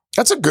juice.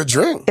 That's a good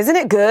drink. Isn't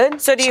it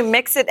good? So do you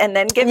mix it and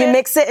then give it? You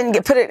mix it and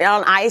put it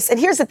on ice. And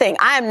here's the thing.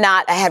 I am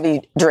not a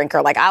heavy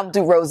drinker. Like I'll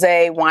do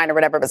rosé, wine or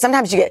whatever. But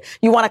sometimes you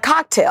want a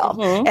cocktail.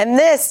 Mm-hmm. And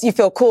this, you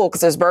feel cool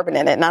because there's bourbon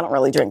in it. And I don't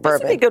really drink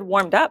bourbon. This would be good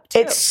warmed up, too.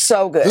 It's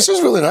so good. This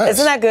is really nice.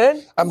 Isn't that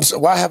good?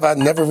 Why have I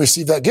never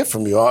received that gift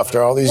from you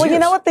after all these years? Well, you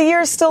know what? The year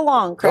is still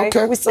long, Craig.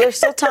 Okay. There's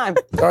still time.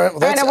 All right.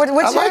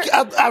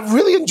 Well, I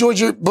really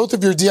enjoyed both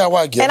of your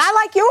DIY gifts. And I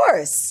like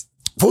yours.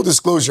 Full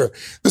disclosure,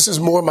 this is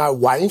more my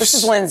wife's. This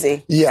is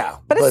Lindsay. Yeah.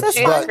 But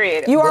it's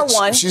creative. You are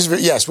one.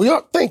 Yes, we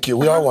are. Thank you.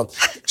 We are one.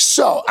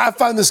 So I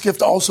find this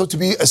gift also to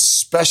be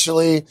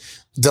especially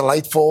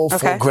delightful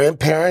for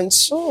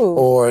grandparents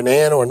or an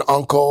aunt or an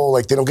uncle.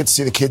 Like they don't get to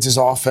see the kids as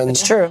often.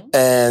 It's true.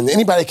 And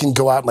anybody can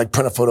go out and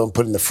print a photo and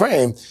put it in the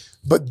frame.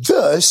 But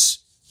this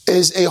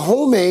is a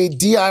homemade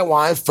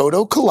DIY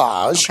photo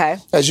collage.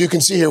 Okay. As you can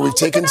see here, we've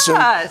taken some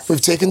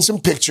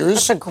pictures.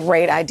 That's a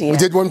great idea. We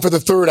did one for the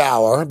third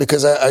hour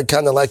because I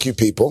kind of like you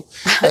people.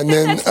 And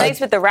then that's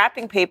nice with the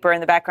wrapping paper in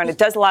the background. It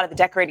does a lot of the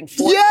decorating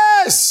for you.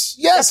 Yes.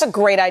 That's a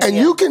great idea. And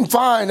you can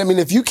find,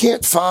 if you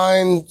can't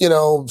find,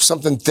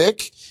 something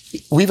thick,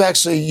 we've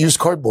actually used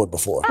cardboard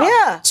before.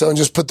 Yeah. So and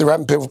just put the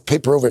wrapping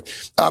paper over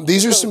it.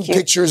 These are some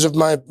pictures of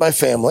my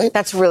family.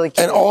 That's really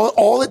cute. And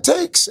all it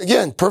takes,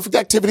 again, perfect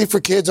activity for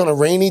kids on a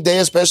rainy day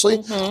especially.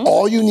 Mm-hmm.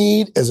 All you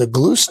need is a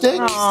glue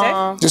stick,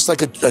 just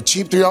like a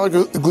cheap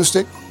 $3 glue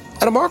stick.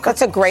 And a marker.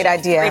 That's a great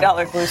idea.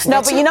 $3 glue stick.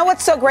 No, but you know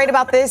what's so great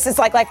about this? It's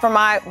like for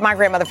my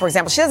grandmother, for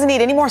example, she doesn't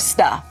need any more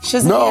stuff. She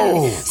doesn't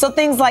need it. So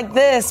things like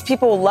this,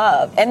 people will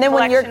love. And then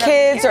when your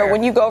kids or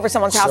when you go over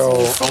someone's house and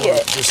you see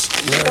it,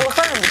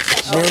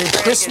 Merry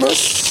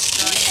Christmas.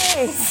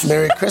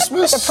 Merry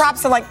Christmas. The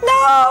props are like,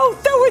 no,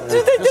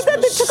 they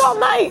took all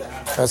night.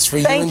 That's for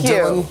you and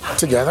Dylan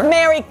together.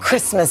 Merry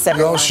Christmas,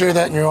 everyone. You all share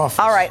that in your office.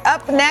 All right,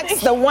 up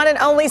next, the one and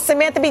only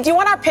Samantha Bee. Do you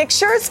want our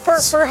pictures for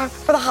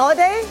the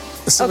holiday?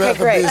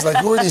 Samantha Bee is like,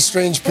 who are these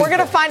strange people? We're going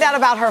to find out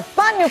about her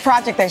fun new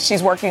project that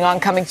she's working on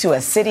coming to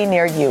a city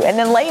near you. And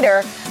then later,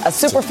 a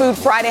Superfood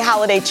Friday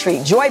holiday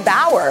treat. Joy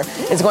Bauer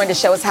is going to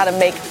show us how to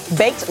make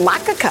baked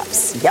latke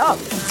cups. Yum.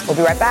 We'll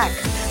be right back.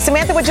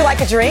 Samantha, would you like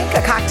a drink,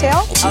 a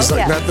cocktail? She's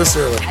like, not this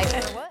early.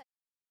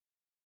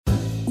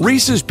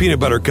 Reese's peanut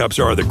butter cups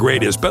are the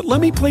greatest, but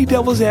let me play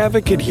devil's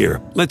advocate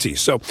here. Let's see.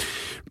 So,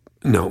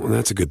 No,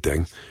 that's a good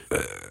thing.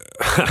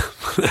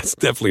 That's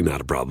definitely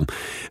not a problem.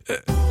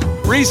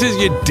 Reese's,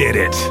 you did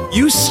it.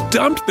 You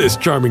stumped this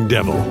charming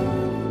devil.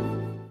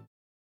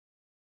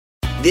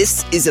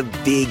 This is a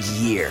big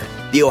year.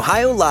 The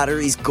Ohio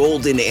Lottery's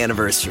golden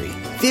anniversary.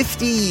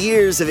 50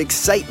 years of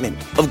excitement,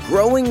 of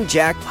growing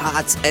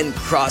jackpots and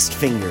crossed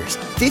fingers.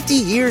 50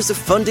 years of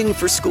funding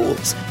for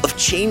schools, of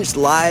changed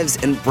lives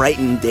and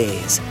brightened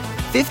days.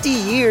 50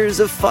 years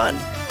of fun.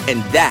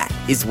 And that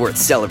is worth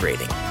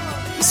celebrating.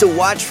 So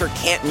watch for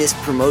can't-miss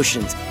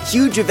promotions,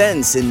 huge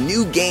events, and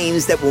new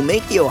games that will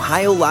make the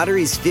Ohio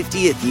Lottery's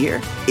 50th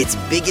year its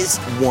biggest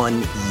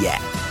one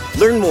yet.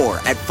 Learn more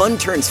at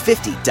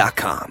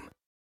funturns50.com.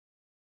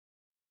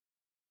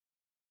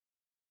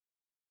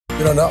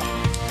 You don't know.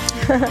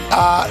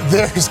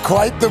 There's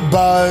quite the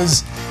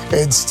buzz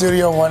in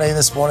Studio 1A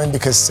this morning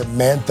because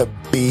Samantha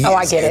Bee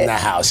is in the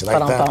house. You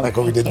like that? Like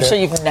what we did there? I'm sure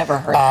you've never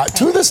heard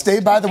To this day,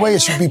 by the way,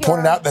 it should be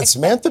pointed out that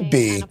Samantha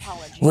Bee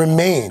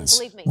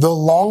remains the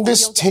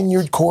longest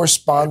tenured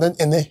correspondent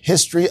in the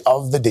history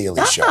of The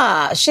Daily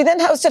Show. She then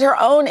hosted her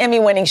own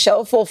Emmy-winning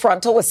show, Full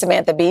Frontal with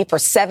Samantha Bee, for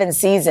 7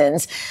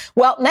 seasons.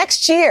 Well,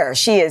 next year,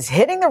 she is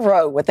hitting the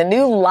road with a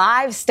new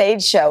live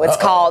stage show. It's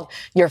called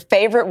Your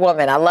Favorite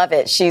Woman. I love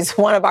it. She's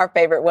one of our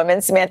favorite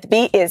women. Samantha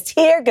Bee is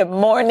here. Good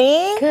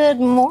morning. Good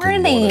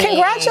morning.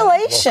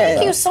 Congratulations.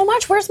 Thank you so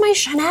much. Where's my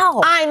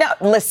Chanel? I know.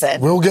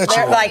 Listen. We'll get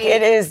you one. Like,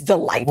 it is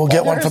delightful. We'll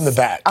get one from the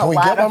back. Can we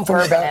get one from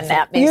the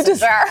back? You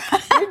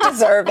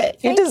deserve it.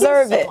 You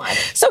deserve it.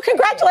 So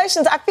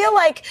congratulations. I feel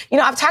like,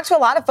 I've talked to a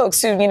lot of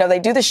folks who, they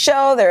do the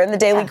show. They're in the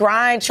daily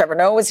grind. Trevor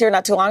Noah was here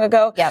not too long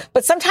ago. Yeah.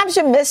 But sometimes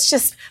you miss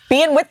just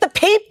being with the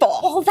people.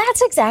 Well,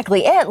 that's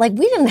exactly it. Like,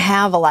 we didn't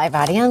have a live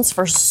audience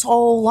for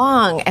so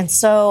long. And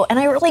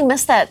I really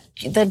miss that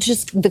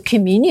just the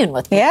communion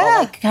with people. Yeah.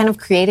 Like, kind of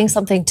creating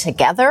something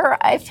together.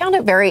 I found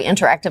it very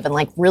interactive and,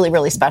 like, really,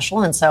 really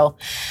special. And so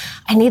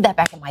I need that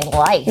back in my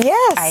life.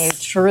 Yes. I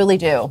truly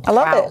do. I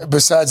love it.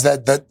 Besides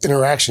that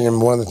interaction,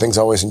 and one of the things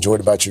I always enjoyed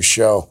about your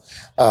show,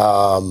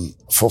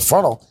 Full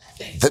Frontal,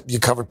 that you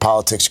covered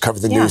politics, you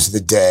covered the news of the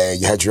day,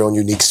 you had your own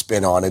unique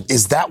spin on it.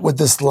 Is that what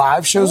this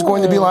live show is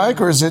going to be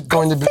like, or is it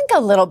going to be? I think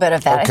a little bit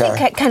of that. Okay. I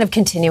think kind of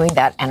continuing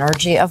that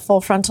energy of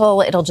Full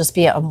Frontal. It'll just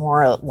be a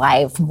more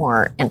live,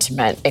 more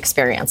intimate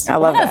experience. I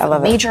love it. I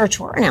love it. Major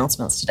tour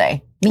announcements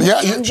today.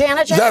 Janet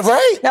Jackson. That's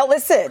right. Now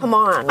listen. Come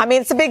on. I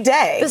mean, it's a big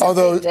day.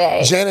 Although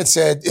Janet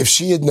said if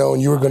she had known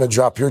you were going to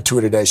drop your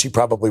tour today, she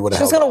probably would have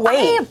She was held going to off.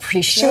 wait. I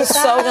appreciate She was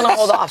that. so going to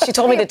hold off. She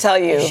told me to tell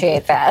you.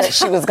 Appreciate that.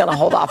 She was going to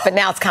hold off, but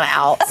now it's kind of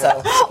out,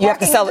 so you have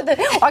to sell it.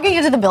 Walking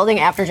into the building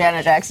after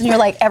Janet Jackson, you're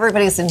like,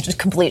 everybody's in just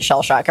complete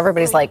shell shock.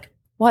 Everybody's like,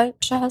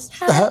 what just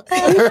happened?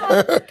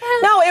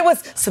 No, it was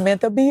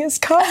Samantha Bee is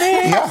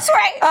coming. That's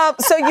right.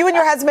 So you and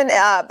your husband,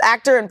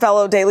 actor and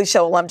fellow Daily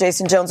Show alum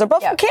Jason Jones, are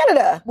both from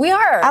Canada. We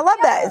are. I love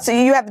that. So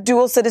you have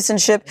dual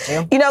citizenship.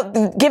 Given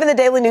the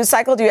daily news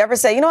cycle, do you ever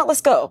say, you know what,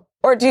 let's go?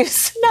 Or do you?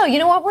 No, you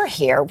know what? We're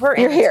here.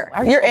 You're here.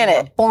 You're in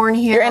it. Born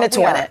here. You're in it to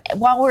win it.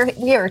 Well, we're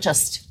here to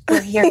do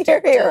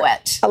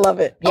it. I love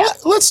it. Yeah.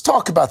 Let's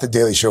talk about The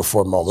Daily Show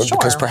for a moment,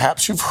 because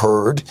perhaps you've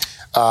heard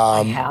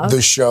the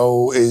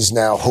show is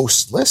now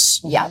hostless.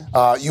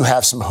 Yeah. You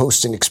have some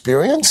hosting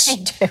experience. I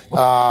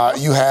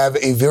do. You have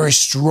a very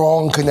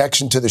strong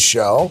connection to the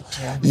show.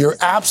 You're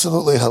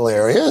absolutely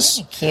hilarious.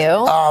 Thank you.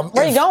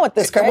 Where are you going with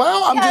this, Craig?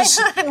 Well, I'm just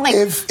like,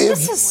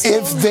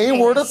 if they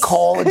were to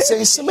call and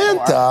say,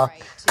 Samantha,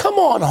 come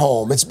on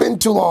home. It's been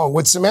too long.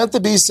 Would Samantha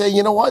Bee say,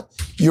 you know what?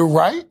 You're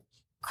right?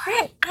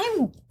 Craig,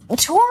 I'm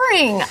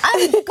touring.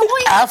 I'm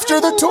going After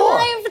the tour.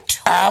 live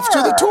tour.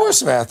 After the tour,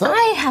 Samantha.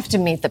 I have to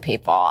meet the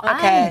people.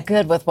 Okay. I'm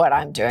good with what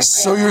I'm doing.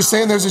 So you're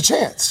saying there's a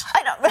chance?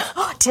 I don't know.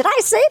 Did I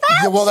say that?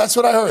 Yeah, well, that's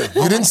what I heard.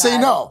 You didn't say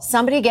no.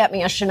 Somebody get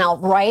me a Chanel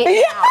right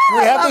Yeah. now. Do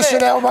we have the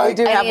Chanel mic? We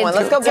do have one.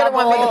 Let's go get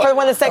one. We can put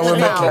one in the section Oh,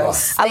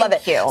 pictures. I love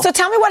it. Thank you. So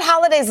tell me what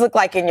holidays look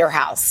like in your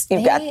house.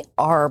 They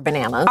are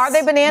bananas. Are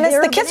they bananas?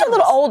 They're The kids are a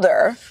little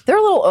older. They're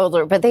a little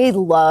older, but they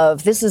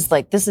love, this is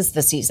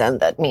the season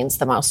that means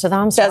the most to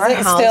them. So Does our it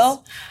house,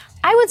 still?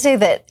 I would say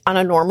that on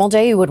a normal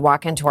day, you would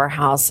walk into our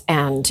house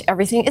and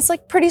everything, it's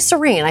like pretty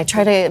serene. I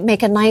try to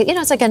make a nice,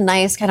 it's like a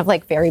nice kind of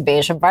like very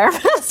beige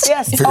environment.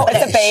 Yes. Oh,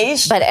 it's a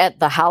beige. But at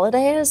the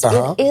holidays,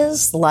 it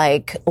is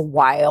like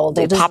wild.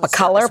 It Pop a is-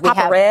 color, we pop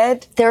a have-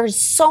 red. There's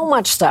so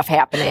much stuff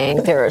happening.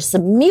 There's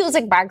some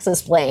music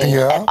boxes playing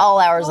Yeah. at all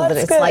hours of the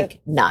day. that's It's good. like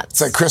nuts.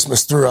 It's like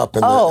Christmas threw up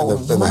in the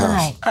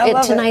house. I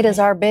love Tonight is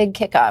our big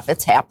kickoff.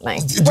 It's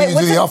happening. Do you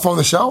do the Elf on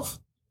the Shelf?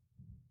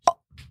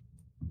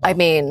 I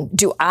mean,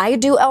 do I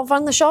do Elf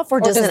on the Shelf or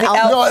does an elf?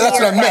 No, that's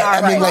what I meant.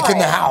 I mean, like in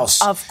the Right.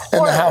 house. Of course.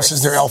 In the house,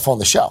 is there Elf on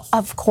the Shelf?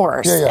 Of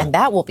course. Yeah, yeah. And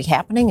that will be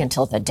happening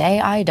until the day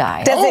I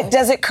die.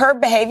 Does it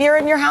curb behavior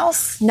in your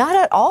house? Not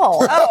at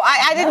all. Oh,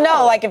 I didn't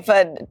know. Like if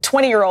a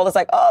 20-year-old is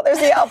like, oh, there's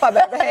the elf, I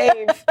better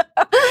behave.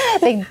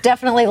 They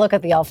definitely look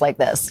at the elf like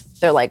this.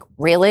 They're like,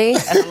 really?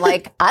 And I'm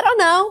like, I don't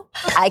know.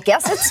 I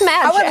guess it's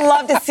magic. I would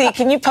love to see.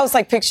 Can you post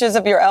like pictures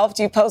of your elf?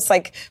 Do you post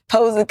like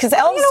poses? Because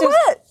elves You know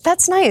what?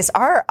 That's nice.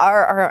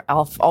 Our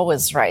elf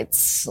always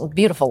writes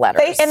beautiful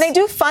letters. They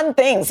do fun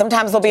things.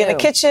 Sometimes they'll be in the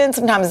kitchen.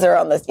 Sometimes they're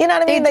on the, you know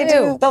what I mean? They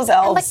do those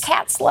elves. And the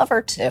cats love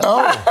her, too.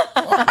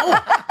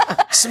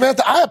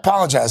 Samantha, I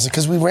apologize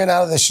because we ran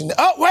out of this.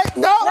 Oh, wait,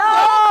 no.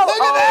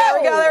 There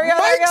we go.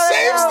 Mike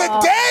saves the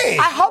day.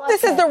 I hope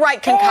this is the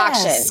right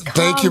concoction. Yes,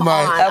 Thank you,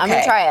 Mike. Okay. I'm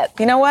going to try it.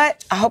 You know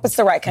what? I hope it's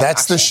the right concoction.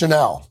 That's the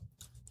Chanel.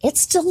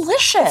 It's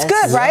delicious. It's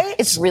good, right?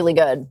 It's really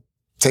good.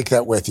 Take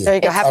that with you. There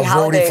you go. Happy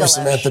holidays. For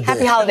Samantha B.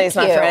 Happy holidays,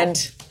 my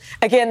friend.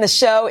 Again, the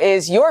show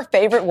is Your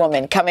Favorite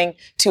Woman coming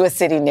to a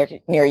city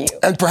near you.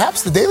 And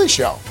perhaps The Daily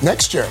Show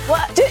next year.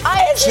 What?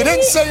 She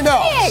didn't say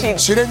no.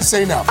 She didn't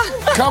say no.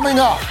 Coming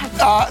up,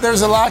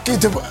 there's a lot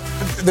to like.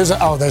 I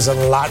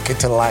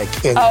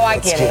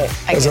get it.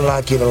 There's a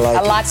lot to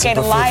like. A lot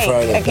to like.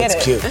 Friday. I get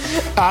That's it.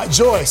 Cute.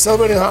 Joy,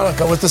 celebrating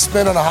Hanukkah with the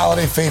spin on a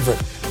holiday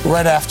favorite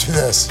right after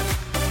this.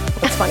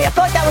 That's funny. I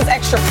feel like that was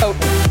extra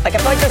potent. Like, I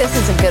feel like this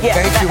is a good one.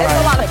 Thank you, Ryan.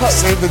 Ryan. A lot of potent.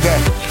 Save the day.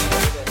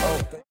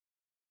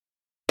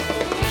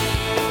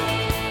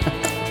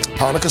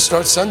 Hanukkah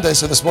starts Sunday,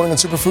 so this morning on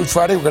Superfood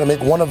Friday, we're going to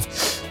make one of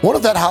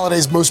that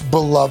holiday's most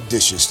beloved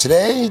dishes.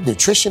 Today,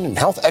 nutrition and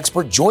health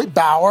expert Joy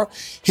Bauer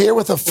here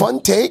with a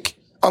fun take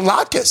on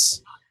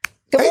latkes.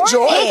 Good morning.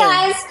 Joy. Hey,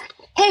 guys.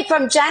 Hey,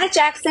 from Janet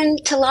Jackson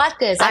to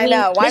latkes. I mean,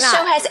 know. Why this not?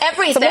 show has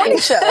everything. It's a morning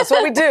show. That's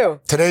what we do.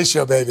 Today's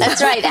show, baby.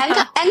 That's right.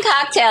 And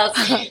cocktails.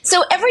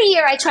 So every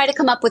year I try to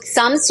come up with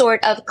some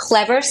sort of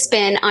clever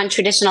spin on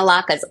traditional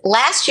latkes.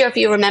 Last year, if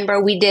you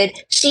remember, we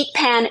did sheet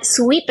pan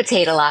sweet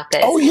potato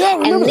latkes. Oh, yeah, I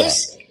remember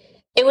that.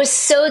 It was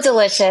so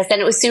delicious and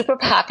it was super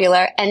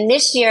popular. And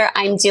this year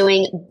I'm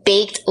doing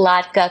baked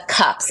latke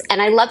cups.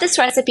 And I love this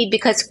recipe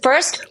because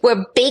first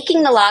we're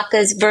baking the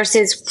latkes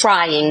versus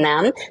frying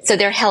them. So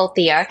they're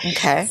healthier.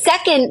 Okay.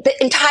 Second, the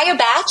entire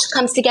batch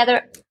comes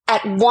together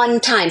at one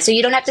time. So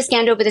you don't have to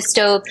stand over the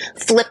stove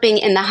flipping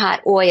in the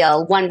hot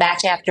oil one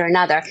batch after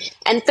another.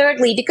 And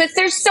thirdly, because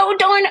they're so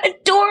darn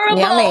adorable.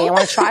 Yummy. I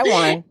want to try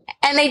one.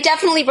 And they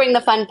definitely bring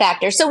the fun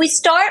factor. So we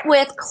start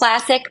with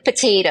classic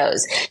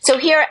potatoes. So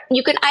here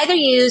you can either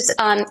use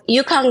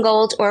Yukon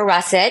Gold or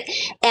russet.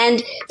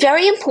 And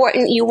very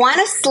important, you want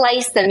to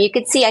slice them. You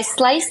can see I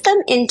sliced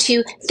them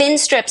into thin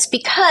strips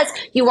because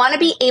you want to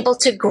be able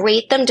to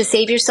grate them to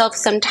save yourself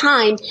some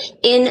time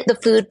in the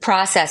food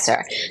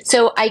processor.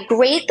 So I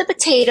grate the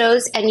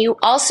potatoes, and you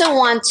also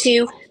want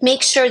to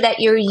make sure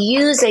that you're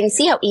using,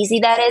 see how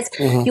easy that is?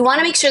 Mm-hmm. You want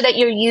to make sure that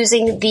you're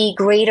using the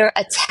grater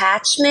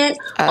attachment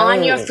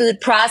on your food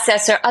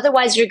processor.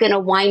 Otherwise, you're going to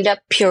wind up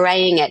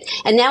pureeing it.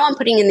 And now I'm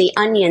putting in the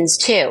onions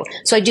too.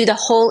 So I do the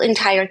whole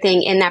entire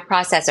thing in that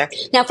processor.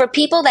 Now, for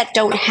people that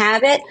don't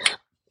have it,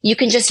 you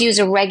can just use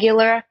a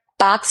regular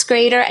box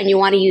grater, and you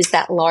want to use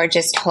that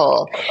largest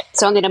hole.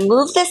 So I'm going to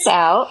move this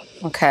out.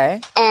 Okay.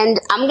 And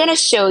I'm going to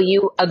show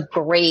you a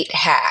great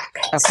hack.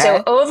 Okay.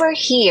 So over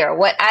here,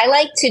 what I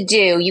like to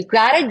do, you've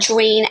got to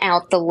drain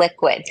out the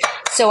liquid.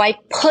 So I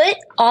put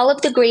all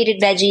of the grated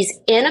veggies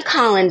in a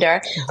colander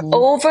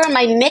over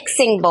my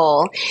mixing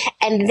bowl,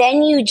 and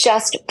then you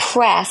just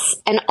press,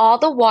 and all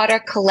the water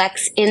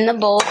collects in the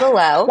bowl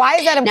below. Why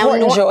is that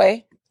important,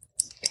 Joy?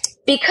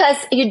 Because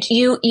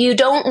you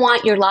don't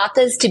want your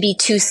latkes to be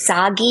too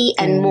soggy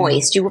and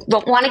moist. You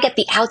want to get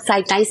the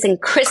outside nice and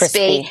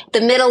crispy.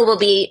 The middle will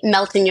be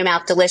melt in your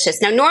mouth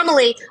delicious. Now,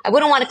 normally, I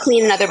wouldn't want to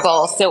clean another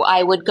bowl, so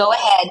I would go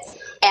ahead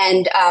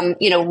and,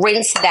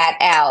 rinse that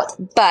out.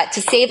 But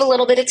to save a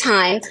little bit of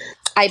time,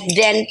 I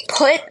then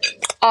put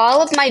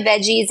all of my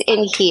veggies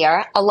in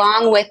here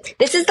along with,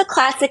 this is the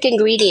classic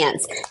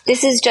ingredients.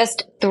 This is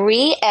just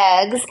 3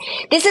 eggs.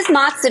 This is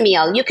matzo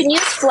meal. You can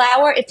use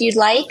flour if you'd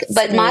like,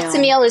 but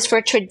matzo meal is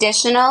for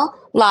traditional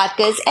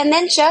latkes. And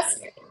then just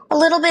a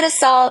little bit of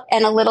salt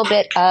and a little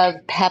bit of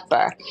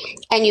pepper.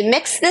 And you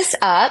mix this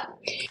up.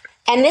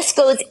 And this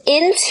goes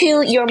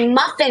into your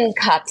muffin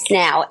cups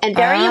now. And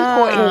very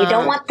important, you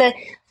don't want the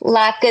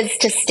latkes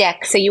to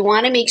stick. So you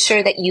want to make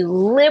sure that you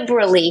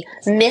liberally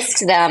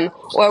mist them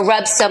or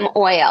rub some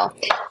oil.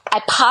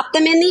 I pop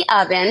them in the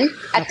oven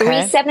at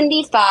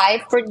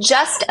 375 for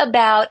just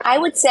about, I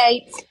would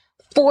say,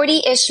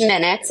 40-ish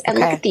minutes. And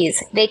look at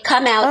these. They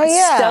come out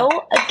so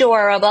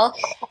adorable.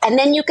 And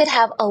then you could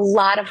have a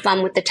lot of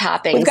fun with the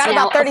toppings. We've got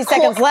about 30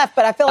 seconds left,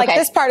 but I feel like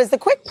this part is the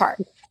quick part.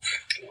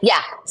 Yeah.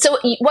 So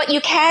what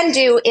you can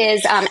do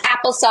is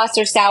applesauce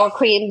or sour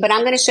cream, but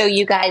I'm going to show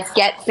you guys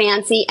get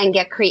fancy and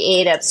get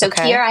creative. So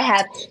here I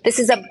have, this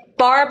is a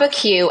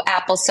barbecue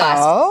applesauce.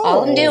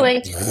 All I'm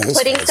doing,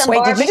 putting some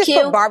barbecue. Did you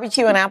just put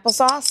barbecue and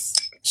applesauce?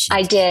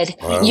 I did.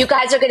 Wow. You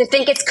guys are going to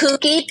think it's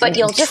kooky, but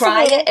you'll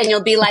try it and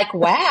you'll be like,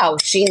 wow,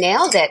 she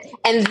nailed it.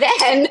 And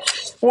then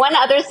one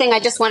other thing I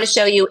just want to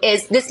show you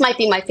is, this might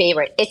be my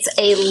favorite. It's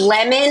a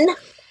lemon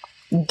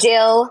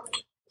dill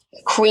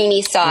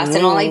creamy sauce.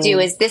 And all I do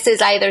is, this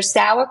is either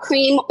sour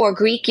cream or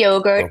Greek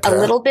yogurt, a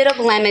little bit of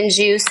lemon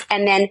juice,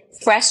 and then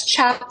fresh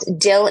chopped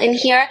dill in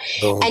here.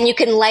 And you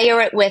can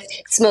layer it with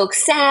smoked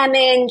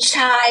salmon,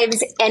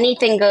 chives,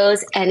 anything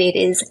goes, and it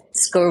is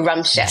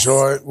scrumptious.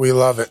 Joy, we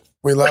love it.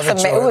 We love it,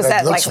 Joy. Was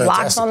that like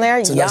lox on there?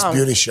 It's a nice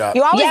beauty shot.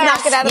 You always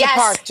knock it out of the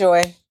park,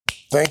 Joy.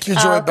 Thank you,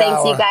 Joy Bauer.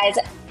 Thanks, you guys.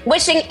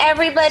 Wishing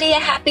everybody a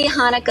happy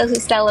Hanukkah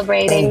who's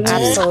celebrating.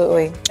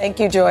 Absolutely. Thank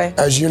you, Joy.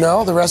 As you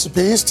know, the recipe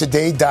is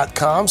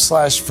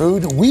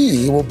today.com/food.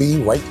 We will be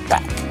right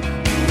back.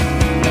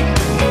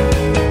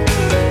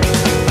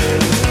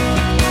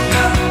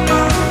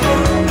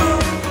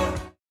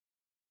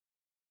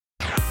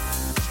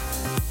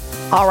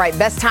 All right,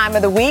 best time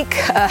of the week,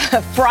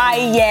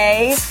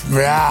 Friday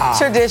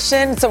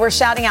tradition. So we're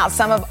shouting out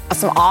some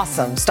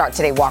awesome Start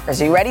Today walkers.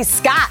 Are you ready?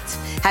 Scott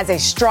has a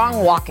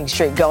strong walking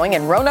streak going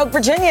in Roanoke,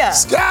 Virginia.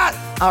 Scott!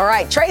 All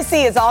right,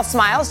 Tracy is all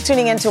smiles,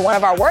 tuning into one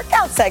of our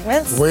workout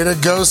segments. Way to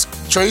go,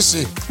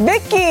 Tracy.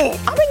 Vicky,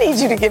 I'm gonna need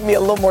you to give me a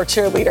little more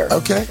cheerleader.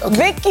 Okay.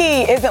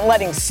 Vicky isn't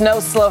letting snow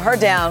slow her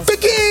down.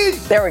 Vicky!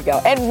 There we go.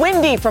 And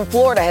Wendy from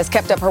Florida has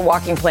kept up her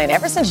walking plan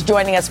ever since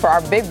joining us for our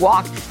big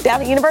walk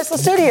down at Universal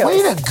Studios.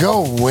 Way to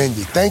go,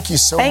 Wendy. Thank you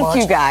so much. Thank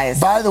you, guys.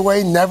 By the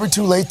way, never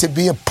too late to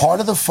be a part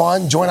of the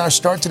fun. Join our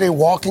Start Today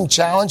Walking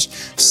Challenge.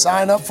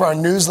 Sign up for our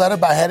newsletter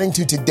by heading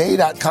to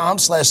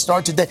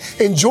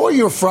today.com/starttoday. Enjoy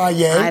your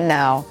Friday. I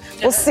know.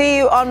 We'll see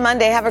you on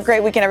Monday. Have a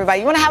great weekend, everybody.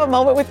 You want to have a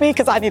moment with me?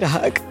 Because I need a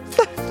hug.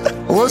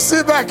 We'll see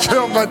you back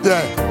here on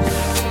Monday.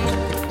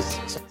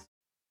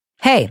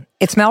 Hey,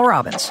 it's Mel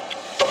Robbins.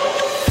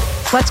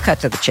 Let's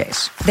cut to the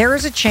chase. There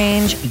is a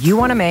change you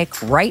want to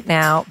make right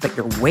now, but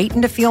you're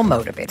waiting to feel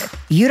motivated.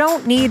 You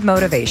don't need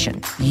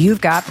motivation. You've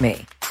got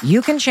me.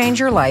 You can change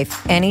your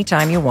life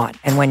anytime you want.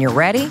 And when you're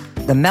ready,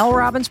 the Mel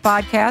Robbins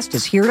Podcast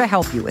is here to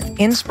help you with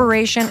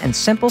inspiration and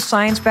simple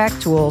science-backed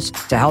tools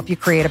to help you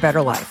create a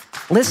better life.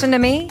 Listen to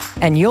me,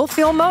 and you'll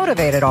feel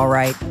motivated, all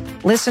right.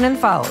 Listen and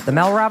follow the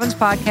Mel Robbins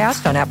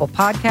Podcast on Apple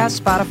Podcasts,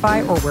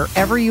 Spotify, or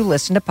wherever you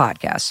listen to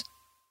podcasts.